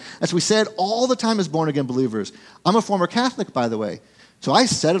one-on-one. As we said all the time as born-again believers. I'm a former Catholic, by the way. So I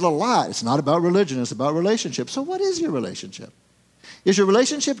said it a lot. It's not about religion. It's about relationship. So what is your relationship? Is your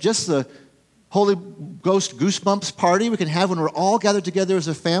relationship just the Holy Ghost goosebumps party we can have when we're all gathered together as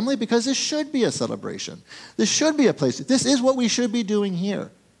a family? Because this should be a celebration. This should be a place. This is what we should be doing here.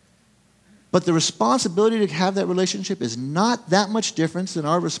 But the responsibility to have that relationship is not that much difference than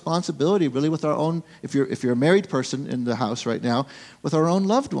our responsibility really with our own, if you're a married person in the house right now, with our own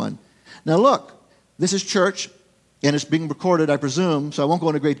loved one. Now look, this is church, and it's being recorded, I presume, so I won't go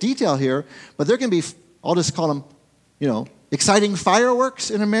into great detail here, but there can be, I'll just call them, exciting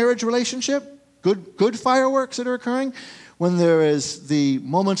fireworks in a marriage relationship, good fireworks that are occurring, when there is the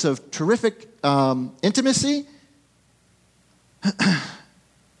moments of terrific intimacy.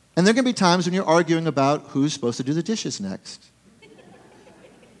 And there can be times when you're arguing about who's supposed to do the dishes next.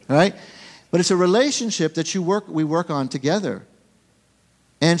 All right? But it's a relationship that we work on together.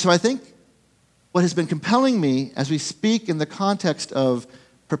 And so I think what has been compelling me as we speak in the context of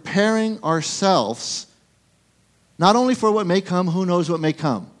preparing ourselves, not only for what may come, who knows what may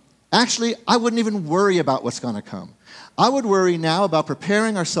come. Actually, I wouldn't even worry about what's going to come. I would worry now about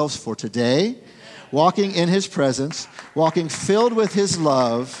preparing ourselves for today, walking in His presence, walking filled with His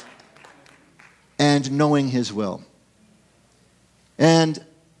love, and knowing His will. And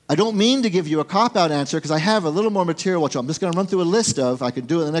I don't mean to give you a cop-out answer because I have a little more material, which I'm just going to run through a list of. I could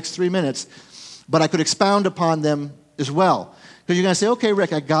do it in the next 3 minutes, but I could expound upon them as well. Because you're going to say, okay,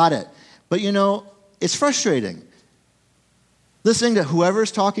 Rick, I got it. But it's frustrating. Listening to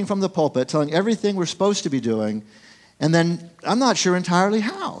whoever's talking from the pulpit, telling everything we're supposed to be doing, and then I'm not sure entirely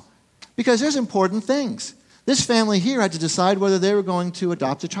how. Because there's important things. This family here had to decide whether they were going to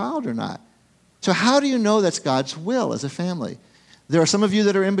adopt a child or not. So how do you know that's God's will as a family? There are some of you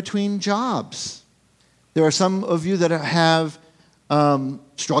that are in between jobs. There are some of you that have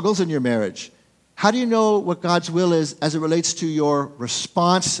struggles in your marriage. How do you know what God's will is as it relates to your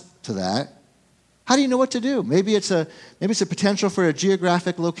response to that? How do you know what to do? Maybe it's a potential for a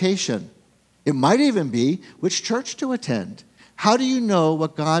geographic location. It might even be which church to attend. How do you know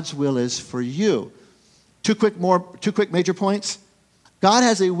what God's will is for you? Two quick major points. God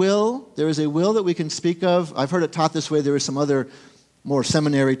has a will. There is a will that we can speak of. I've heard it taught this way. There is some other more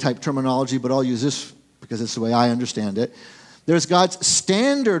seminary-type terminology, but I'll use this because it's the way I understand it. There's God's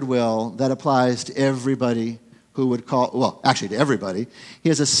standard will that applies to everybody who would to everybody. He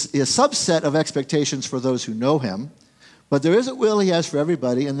has a subset of expectations for those who know Him, but there is a will He has for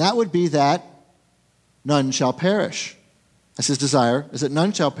everybody, and that would be that none shall perish. That's His desire, is that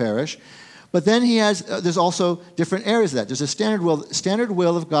none shall perish. But then there's also different areas of that. There's a standard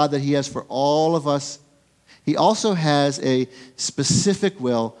will of God that He has for all of us. He also has a specific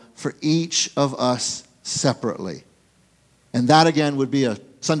will for each of us separately. And that, again, would be a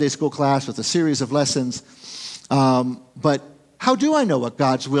Sunday school class with a series of lessons. But how do I know what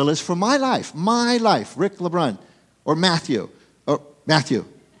God's will is for my life? My life, Rick LeBrun, or Matthew,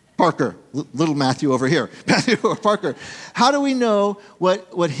 Parker, little Matthew over here, Matthew or Parker. How do we know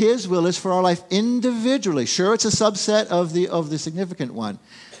what His will is for our life individually? Sure, it's a subset of the significant one.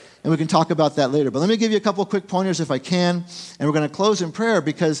 And we can talk about that later. But let me give you a couple of quick pointers if I can. And we're going to close in prayer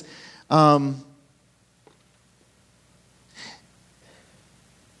because I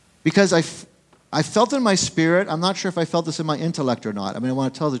felt in my spirit, I'm not sure if I felt this in my intellect or not. I mean, I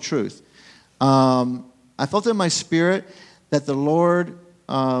want to tell the truth. I felt in my spirit that the Lord,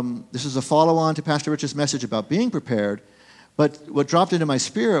 this is a follow-on to Pastor Rich's message about being prepared, but what dropped into my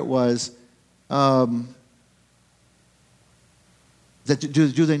spirit was, that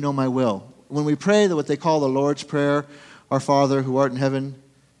do they know my will? When we pray what they call the Lord's Prayer, Our Father who art in heaven,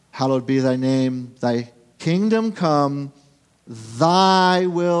 hallowed be thy name, thy kingdom come, thy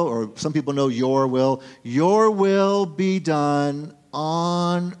will, or some people know your will be done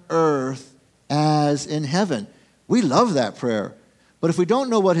on earth as in heaven. We love that prayer. But if we don't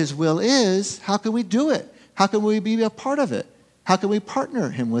know what His will is, how can we do it? How can we be a part of it? How can we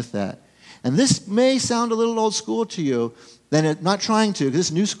partner Him with that? And this may sound a little old school to you, not trying to.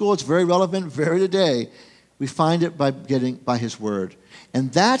 This new school, it's very relevant, very today. We find it by His Word.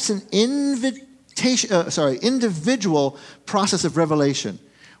 And that's an individual process of revelation,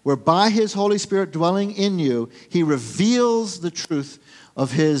 where by His Holy Spirit dwelling in you, He reveals the truth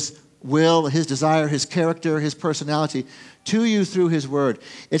of His will, His desire, His character, His personality to you through His Word.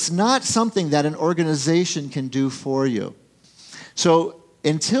 It's not something that an organization can do for you. So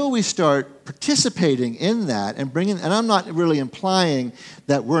until we start participating in that and and I'm not really implying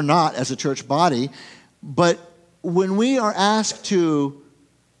that we're not as a church body, but when we are asked to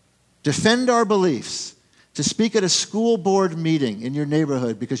defend our beliefs, to speak at a school board meeting in your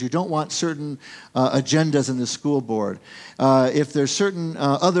neighborhood because you don't want certain agendas in the school board, if there's certain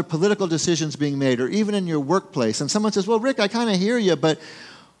other political decisions being made, or even in your workplace, and someone says, well, Rick, I kind of hear you, but,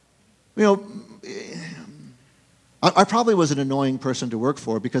 I probably was an annoying person to work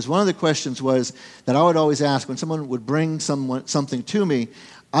for, because one of the questions was that I would always ask when someone would bring something to me,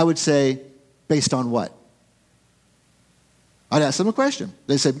 I would say, based on what? I'd ask them a question.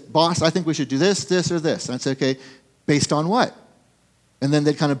 They'd say, boss, I think we should do this, this, or this. And I'd say, okay, based on what? And then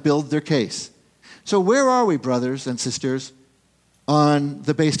they'd kind of build their case. So where are we, brothers and sisters, on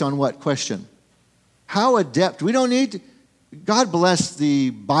the based on what question? How adept? We don't need God bless the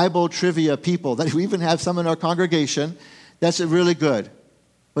Bible trivia people, that we even have some in our congregation. That's really good.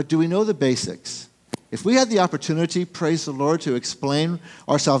 But do we know the basics? If we had the opportunity, praise the Lord, to explain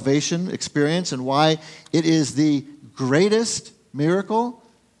our salvation experience and why it is the greatest miracle,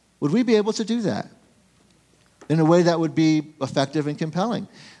 would we be able to do that in a way that would be effective and compelling?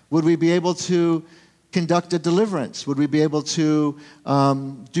 Would we be able to conduct a deliverance? Would we be able to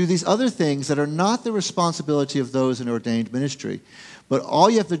do these other things that are not the responsibility of those in ordained ministry? But all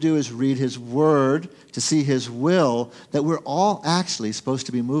you have to do is read his word to see his will, that we're all actually supposed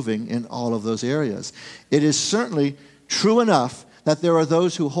to be moving in all of those areas. It is certainly true enough that there are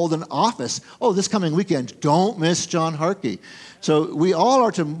those who hold an office. Oh, this coming weekend, don't miss John Harkey. So we all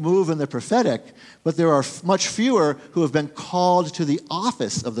are to move in the prophetic, but there are much fewer who have been called to the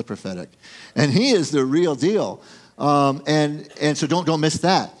office of the prophetic. And he is the real deal. And so don't miss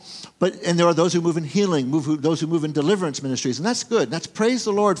that. And there are those who move in healing, those who move in deliverance ministries, and that's good. That's praise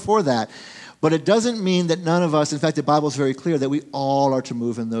the Lord for that. But it doesn't mean that none of us, in fact, the Bible is very clear that we all are to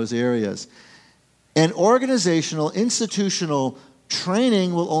move in those areas. And organizational, institutional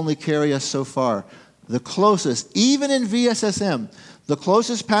training will only carry us so far. The closest, even in VSSM, the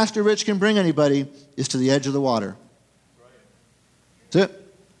closest Pastor Rich can bring anybody is to the edge of the water. That's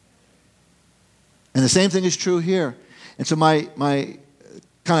it. And the same thing is true here. And so my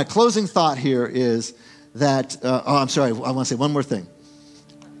kind of closing thought here is that, I'm sorry, I want to say one more thing.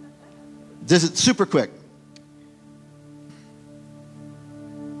 This is super quick.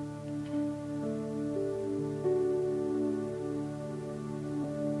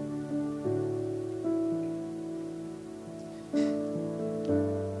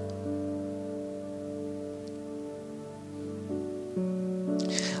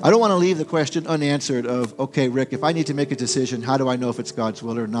 I don't want to leave the question unanswered of, okay, Rick, if I need to make a decision, how do I know if it's God's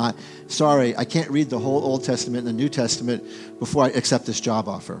will or not? Sorry, I can't read the whole Old Testament and the New Testament before I accept this job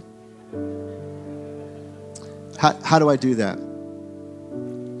offer. How do I do that?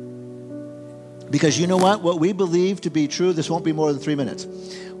 Because you know what? What we believe to be true, this won't be more than 3 minutes.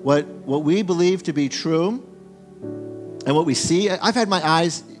 What we believe to be true and what we see, I've had my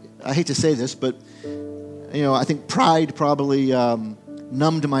eyes, I hate to say this, but I think pride probably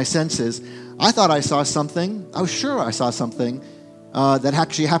numbed my senses. I thought I saw something. I was sure I saw something that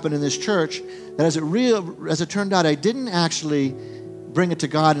actually happened in this church. That as it turned out, I didn't actually bring it to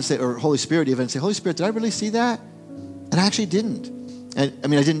God and say, or Holy Spirit even, say, Holy Spirit, did I really see that? And I actually didn't. And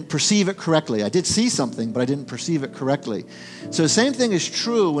I didn't perceive it correctly. I did see something, but I didn't perceive it correctly. So the same thing is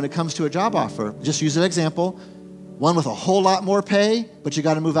true when it comes to a job offer. Just use an example. One with a whole lot more pay, but you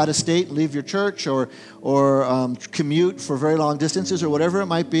got to move out of state and leave your church or commute for very long distances or whatever it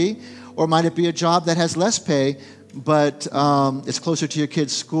might be. Or might it be a job that has less pay, but it's closer to your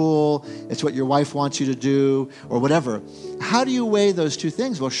kid's school, it's what your wife wants you to do, or whatever. How do you weigh those two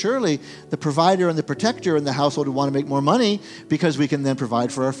things? Well, surely the provider and the protector in the household would want to make more money because we can then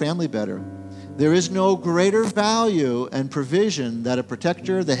provide for our family better. There is no greater value and provision that a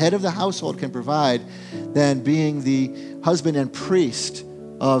protector, the head of the household, can provide than being the husband and priest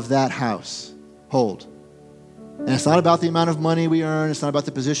of that household. And it's not about the amount of money we earn. It's not about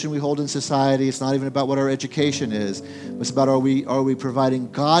the position we hold in society. It's not even about what our education is. It's about are we providing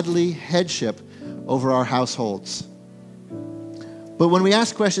godly headship over our households. But when we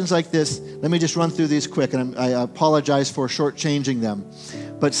ask questions like this, let me just run through these quick, and I apologize for shortchanging them.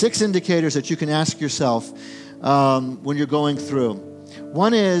 But 6 indicators that you can ask yourself when you're going through.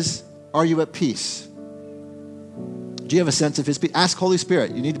 One is, are you at peace? Do you have a sense of his peace? Ask Holy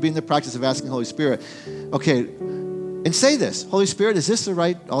Spirit. You need to be in the practice of asking Holy Spirit. Okay, and say this. Holy Spirit, is this the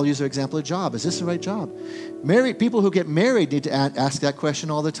right, I'll use an example of job. Is this the right job? People who get married need to ask that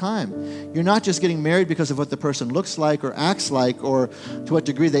question all the time. You're not just getting married because of what the person looks like or acts like or to what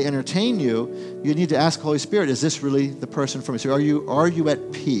degree they entertain you. You need to ask Holy Spirit, is this really the person for me? So are you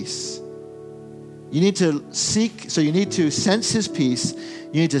at peace? You need to seek, so you need to sense his peace.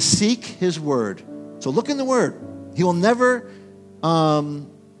 You need to seek his word. So look in the word. He will never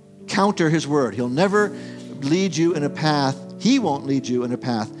counter his word. He'll never lead you in a path. He won't lead you in a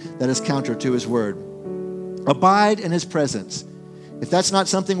path that is counter to his word. Abide in his presence. If that's not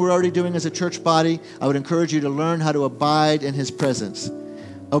something we're already doing as a church body, I would encourage you to learn how to abide in his presence.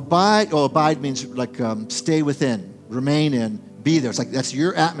 Abide means like stay within, remain in, be there. It's like that's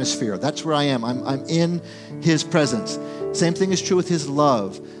your atmosphere. That's where I am. I'm in his presence. Same thing is true with his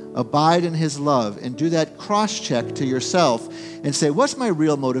love. Abide in his love and do that cross-check to yourself and say, what's my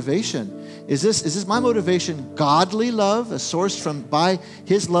real motivation? Is this my motivation godly love, a source by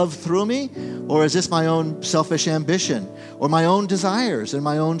his love through me? Or is this my own selfish ambition or my own desires in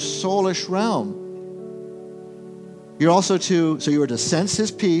my own soulish realm? you are to sense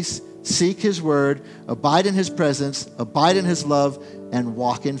his peace, seek his word, abide in his presence, abide in his love, and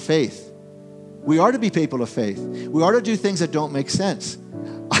walk in faith. We are to be people of faith. We are to do things that don't make sense.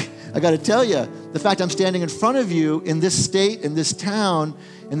 I got to tell you, the fact I'm standing in front of you in this state, in this town,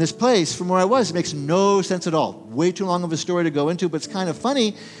 in this place from where I was, it makes no sense at all. Way too long of a story to go into, but it's kind of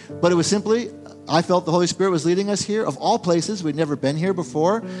funny. But it was simply, I felt the Holy Spirit was leading us here. Of all places, we'd never been here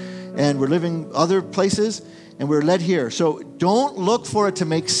before, and we're living other places, and we're led here. So don't look for it to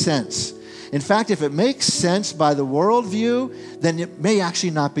make sense. In fact, if it makes sense by the worldview, then it may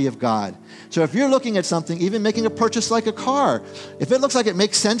actually not be of God. So if you're looking at something, even making a purchase like a car, if it looks like it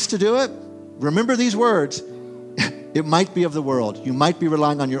makes sense to do it, remember these words. It might be of the world. You might be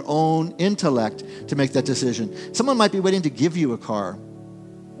relying on your own intellect to make that decision. Someone might be waiting to give you a car.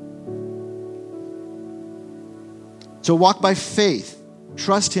 So walk by faith.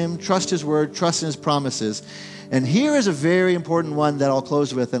 Trust him, trust his word, trust in his promises. And here is a very important one that I'll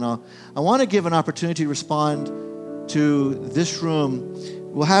close with, and I want to give an opportunity to respond to this room.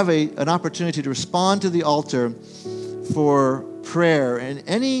 We'll have an opportunity to respond to the altar for prayer in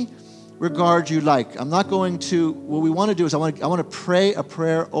any regard you like. I'm not going to, what we want to do is I want to pray a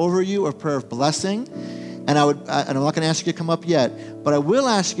prayer over you, a prayer of blessing, and I'm not going to ask you to come up yet, but I will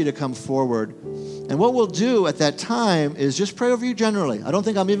ask you to come forward. And what we'll do at that time is just pray over you generally. I don't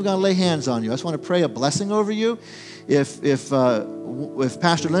think I'm even going to lay hands on you. I just want to pray a blessing over you. If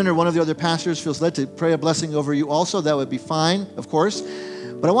Pastor Lynn or one of the other pastors feels led to pray a blessing over you also, that would be fine, of course.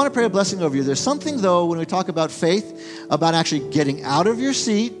 But I want to pray a blessing over you. There's something, though, when we talk about faith, about actually getting out of your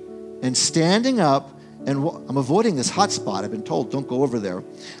seat and standing up. And I'm avoiding this hot spot. I've been told, don't go over there.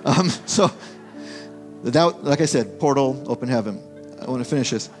 So, like I said, portal, open heaven. I want to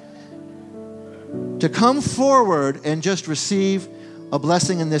finish this. To come forward and just receive a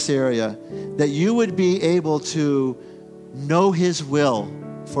blessing in this area, that you would be able to know his will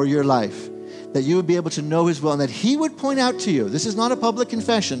for your life, that you would be able to know his will, and that he would point out to you. This is not a public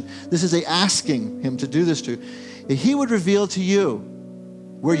confession. This is asking him to do this to you. That he would reveal to you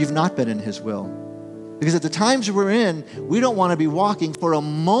where you've not been in his will. Because at the times we're in, we don't want to be walking for a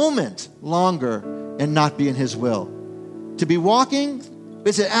moment longer and not be in his will. To be walking,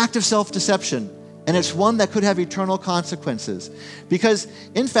 it's an act of self-deception. And it's one that could have eternal consequences. Because,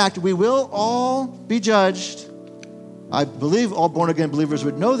 in fact, we will all be judged. I believe all born-again believers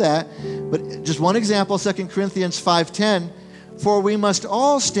would know that. But just one example, 2 Corinthians 5:10, for we must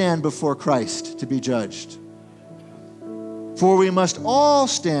all stand before Christ to be judged. For we must all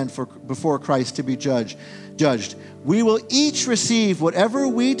stand before Christ to be judged. We will each receive whatever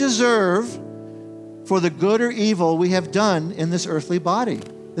we deserve for the good or evil we have done in this earthly body.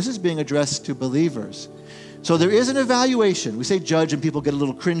 This is being addressed to believers. So there is an evaluation. We say judge and people get a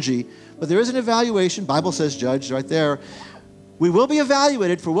little cringy, but there is an evaluation. Bible says judge right there. We will be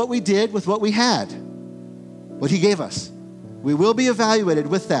evaluated for what we did with what we had, what he gave us. We will be evaluated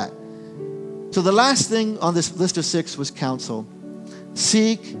with that. So the last thing on this list of 6 was counsel.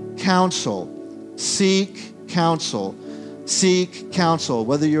 Seek counsel. Seek counsel. Seek counsel.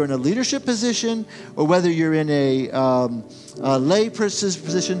 Whether you're in a leadership position or whether you're in a lay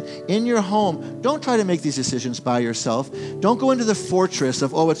position in your home, don't try to make these decisions by yourself. Don't go into the fortress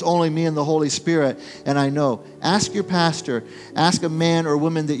of, it's only me and the Holy Spirit and I know. Ask your pastor. Ask a man or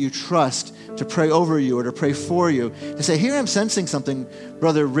woman that you trust to pray over you or to pray for you. To say, here I'm sensing something,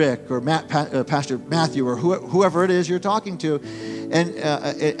 Brother Rick or Pastor Matthew or whoever it is you're talking to, and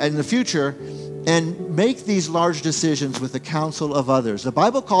in the future, and make these large decisions with the counsel of others. The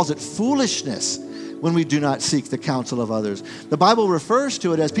Bible calls it foolishness when we do not seek the counsel of others. The Bible refers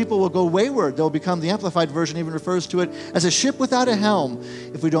to it as people will go wayward. They'll become, the Amplified Version even refers to it as a ship without a helm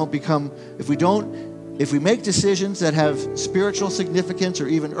if we make decisions that have spiritual significance or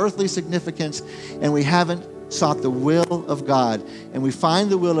even earthly significance and we haven't sought the will of God. And we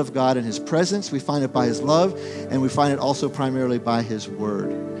find the will of God in his presence, we find it by his love, and we find it also primarily by his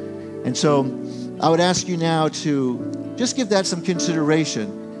word. And so I would ask you now to just give that some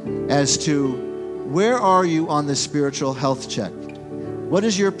consideration as to where are you on this spiritual health check? What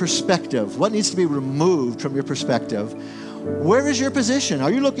is your perspective? What needs to be removed from your perspective? Where is your position?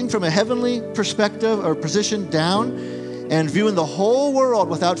 Are you looking from a heavenly perspective or position down and viewing the whole world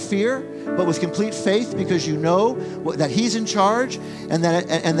without fear, but with complete faith because you know that he's in charge and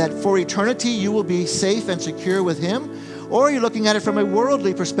that for eternity you will be safe and secure with him? Or are you looking at it from a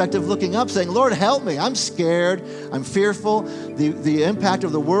worldly perspective, looking up, saying, Lord, help me. I'm scared. I'm fearful. The impact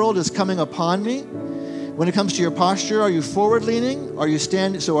of the world is coming upon me. When it comes to your posture, are you forward-leaning? Are you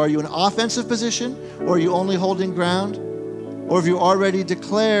standing? So are you in an offensive position? Or are you only holding ground? Or have you already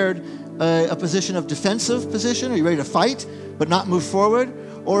declared a position of defensive position? Are you ready to fight but not move forward?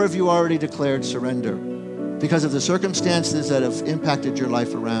 Or have you already declared surrender because of the circumstances that have impacted your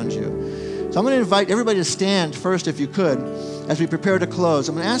life around you? So I'm going to invite everybody to stand first, if you could, as we prepare to close.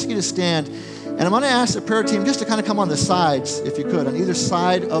 I'm going to ask you to stand, and I'm going to ask the prayer team just to kind of come on the sides, if you could, on either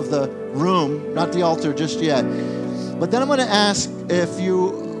side of the room, not the altar just yet. But then I'm going to ask if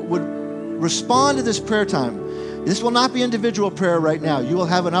you would respond to this prayer time. This will not be individual prayer right now. You will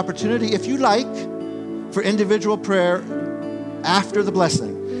have an opportunity, if you like, for individual prayer after the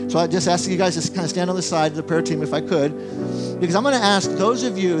blessing. So I just ask you guys to kind of stand on the side of the prayer team if I could, because I'm going to ask those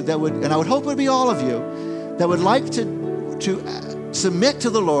of you that would, and I would hope it would be all of you, that would like to submit to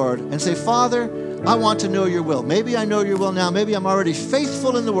the Lord and say, Father, I want to know your will. Maybe I know your will now. Maybe I'm already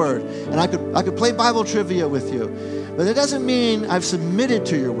faithful in the word, and I could play Bible trivia with you. But it doesn't mean I've submitted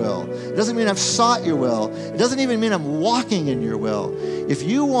to your will. It doesn't mean I've sought your will. It doesn't even mean I'm walking in your will. If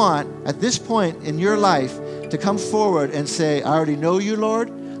you want, at this point in your life, to come forward and say, I already know you,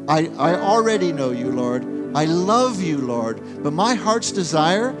 Lord. I already know you, Lord. I love you, Lord. But my heart's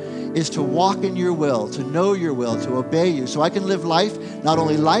desire is to walk in your will, to know your will, to obey you, so I can live life, not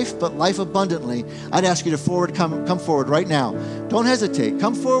only life, but life abundantly. I'd ask you to come forward right now. Don't hesitate.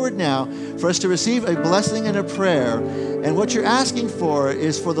 Come forward now for us to receive a blessing and a prayer. And what you're asking for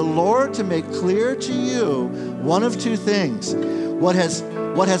is for the Lord to make clear to you one of two things. What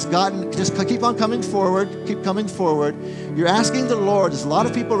has gotten, just keep on coming forward, keep coming forward. You're asking the Lord, there's a lot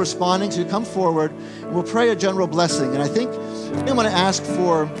of people responding, so you come forward, and we'll pray a general blessing. And I think I'm going to ask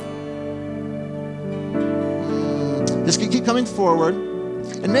for, just keep coming forward.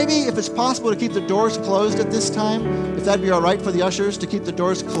 And maybe if it's possible to keep the doors closed at this time, if that'd be all right for the ushers to keep the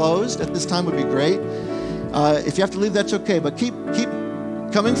doors closed at this time would be great. If you have to leave, that's okay, but keep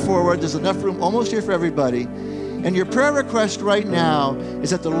coming forward. There's enough room almost here for everybody. And your prayer request right now is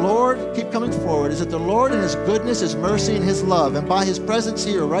that the Lord, keep coming forward, is that the Lord in his goodness, his mercy, and his love, and by his presence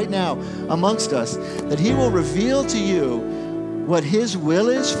here right now amongst us, that he will reveal to you what his will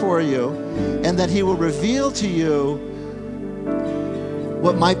is for you, and that he will reveal to you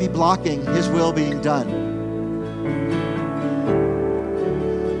what might be blocking his will being done.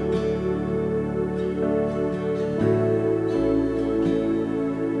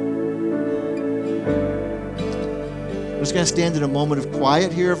 I'm just going to stand in a moment of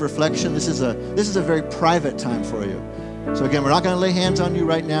quiet here, of reflection. This is a very private time for you. So again, we're not going to lay hands on you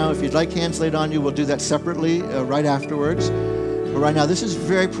right now. If you'd like hands laid on you, we'll do that separately right afterwards. But right now, this is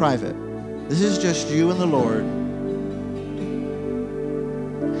very private. This is just you and the Lord.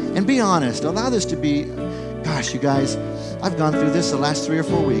 And be honest. Allow this to be, gosh, you guys, I've gone through this the last 3 or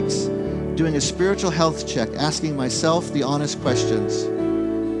 4 weeks, doing a spiritual health check, asking myself the honest questions.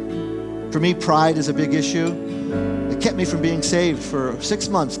 For me, pride is a big issue. It kept me from being saved for 6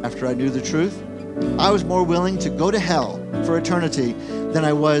 months after I knew the truth. I was more willing to go to hell for eternity than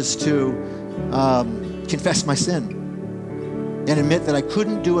I was to confess my sin and admit that I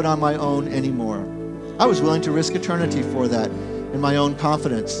couldn't do it on my own anymore. I was willing to risk eternity for that in my own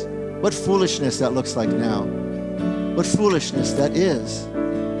confidence. What foolishness that looks like now. What foolishness that is.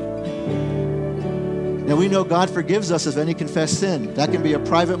 Now we know God forgives us of any confessed sin. That can be a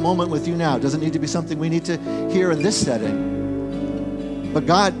private moment with you now. It doesn't need to be something we need to hear in this setting. But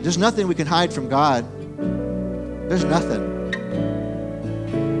God, there's nothing we can hide from God. There's nothing.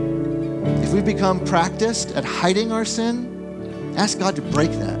 If we become practiced at hiding our sin, ask God to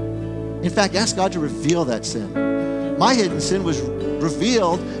break that. In fact, ask God to reveal that sin. My hidden sin was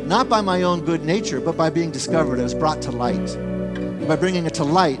revealed not by my own good nature, but by being discovered. It was brought to light. By bringing it to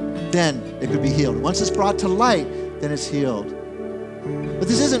light, then it could be healed. Once it's brought to light, then it's healed. But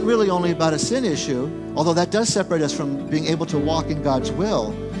this isn't really only about a sin issue, although that does separate us from being able to walk in God's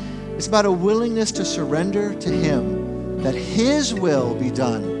will. It's about a willingness to surrender to him, that his will be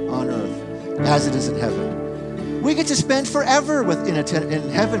done on earth as it is in heaven. We get to spend forever in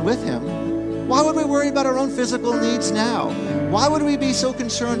heaven with him. Why would we worry about our own physical needs now? Why would we be so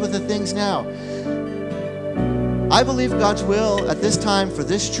concerned with the things now? I believe God's will at this time for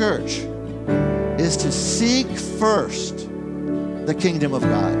this church is to seek first the kingdom of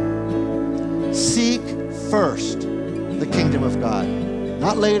God. Seek first the kingdom of God.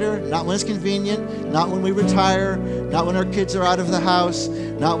 Not later, not when it's convenient, not when we retire, not when our kids are out of the house,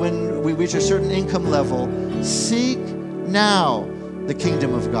 not when we reach a certain income level. Seek now the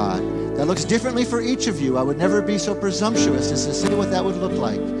kingdom of God. That looks differently for each of you. I would never be so presumptuous as to say what that would look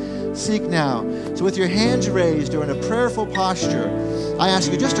like. Seek now. So with your hands raised or in a prayerful posture, I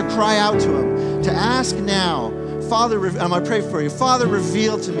ask you just to cry out to him, to ask now, Father, I'm going to pray for you. Father,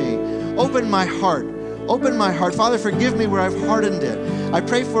 reveal to me. Open my heart. Open my heart. Father, forgive me where I've hardened it. I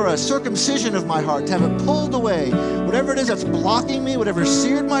pray for a circumcision of my heart, to have it pulled away. Whatever it is that's blocking me, whatever's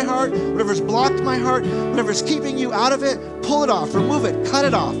seared my heart, whatever's blocked my heart, whatever's keeping you out of it, pull it off, remove it, cut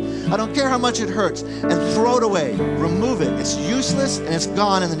it off. I don't care how much it hurts, and throw it away. Remove it. It's useless and it's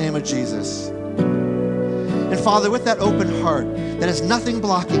gone in the name of Jesus. And Father, with that open heart that has nothing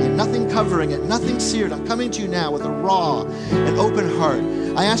blocking it, nothing covering it, nothing seared, I'm coming to you now with a raw and open heart.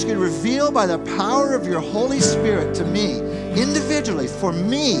 I ask you to reveal by the power of your Holy Spirit to me, individually, for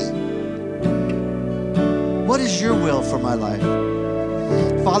me, what is your will for my life?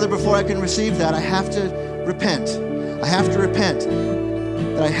 Father, before I can receive that, I have to repent. I have to repent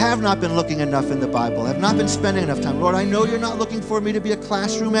that I have not been looking enough in the Bible. I have not been spending enough time. Lord, I know you're not looking for me to be a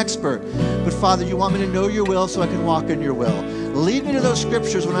classroom expert, but Father, you want me to know your will so I can walk in your will. Lead me to those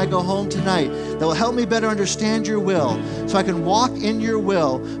scriptures when I go home tonight that will help me better understand your will so I can walk in your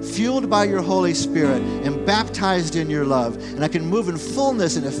will, fueled by your Holy Spirit and baptized in your love, and I can move in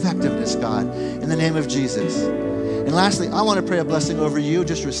fullness and effectiveness, God, in the name of Jesus. And lastly, I want to pray a blessing over you.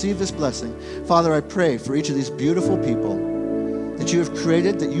 Just receive this blessing. Father, I pray for each of these beautiful people that you have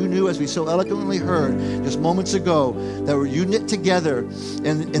created, that you knew, as we so eloquently heard just moments ago, that were you knit together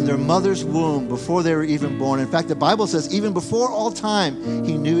in their mother's womb before they were even born. In fact, the Bible says even before all time,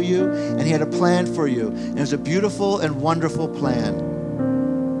 he knew you and he had a plan for you. And it was a beautiful and wonderful plan.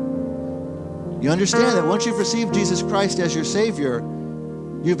 You understand that once you've received Jesus Christ as your Savior,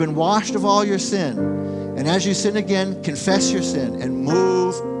 you've been washed of all your sin. And as you sin again, confess your sin and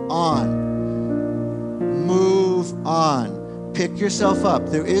move on. Move on. Pick yourself up.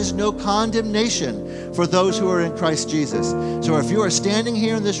 There is no condemnation for those who are in Christ Jesus. So if you are standing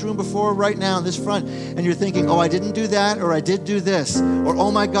here in this room before right now in this front and you're thinking, oh, I didn't do that, or I did do this, or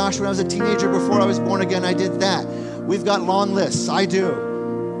oh my gosh, when I was a teenager before I was born again, I did that. We've got long lists. I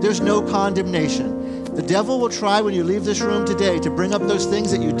do. There's no condemnation. The devil will try when you leave this room today to bring up those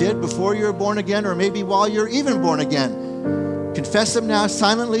things that you did before you were born again, or maybe while you're even born again. Confess them now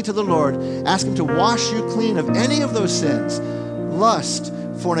silently to the Lord. Ask him to wash you clean of any of those sins. Lust,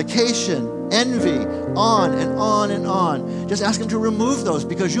 fornication, envy, on and on and on. Just ask him to remove those,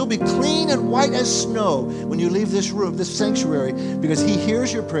 because you'll be clean and white as snow when you leave this room, this sanctuary, because he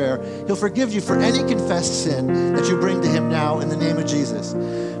hears your prayer. He'll forgive you for any confessed sin that you bring to him now in the name of Jesus.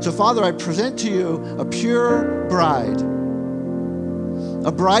 So Father, I present to you a pure bride,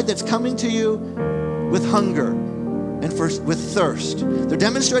 a bride that's coming to you with hunger and with thirst. They're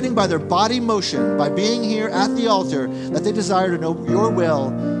demonstrating by their body motion, by being here at the altar, that they desire to know your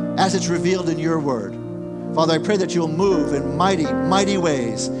will as it's revealed in your word. Father, I pray that you'll move in mighty, mighty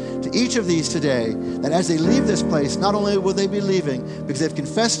ways to each of these today, that as they leave this place, not only will they be leaving because they've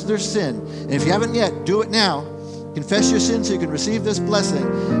confessed their sin, and if you haven't yet, do it now. Confess your sin so you can receive this blessing.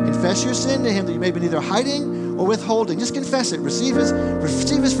 Confess your sin to him that you may be neither hiding or withholding. Just confess it. Receive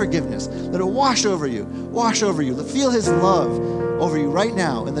his forgiveness. Let it wash over you. Wash over you. Feel his love over you right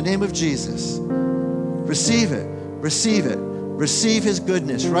now in the name of Jesus. Receive it. Receive it. Receive his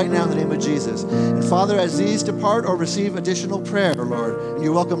goodness right now in the name of Jesus. And Father, as these depart or receive additional prayer, Lord, and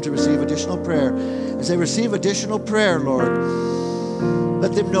you're welcome to receive additional prayer. As they receive additional prayer, Lord,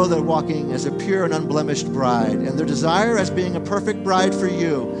 let them know they're walking as a pure and unblemished bride. And their desire as being a perfect bride for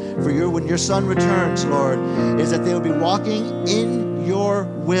you, when your son returns, Lord, is that they will be walking in your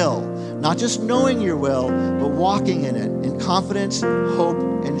will. Not just knowing your will, but walking in it in confidence, hope,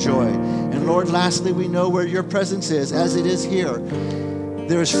 and joy. And Lord, lastly, we know where your presence is, as it is here.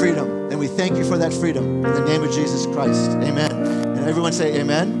 There is freedom. And we thank you for that freedom in the name of Jesus Christ. Amen. And everyone say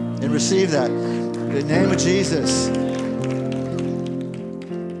amen and receive that. In the name of Jesus.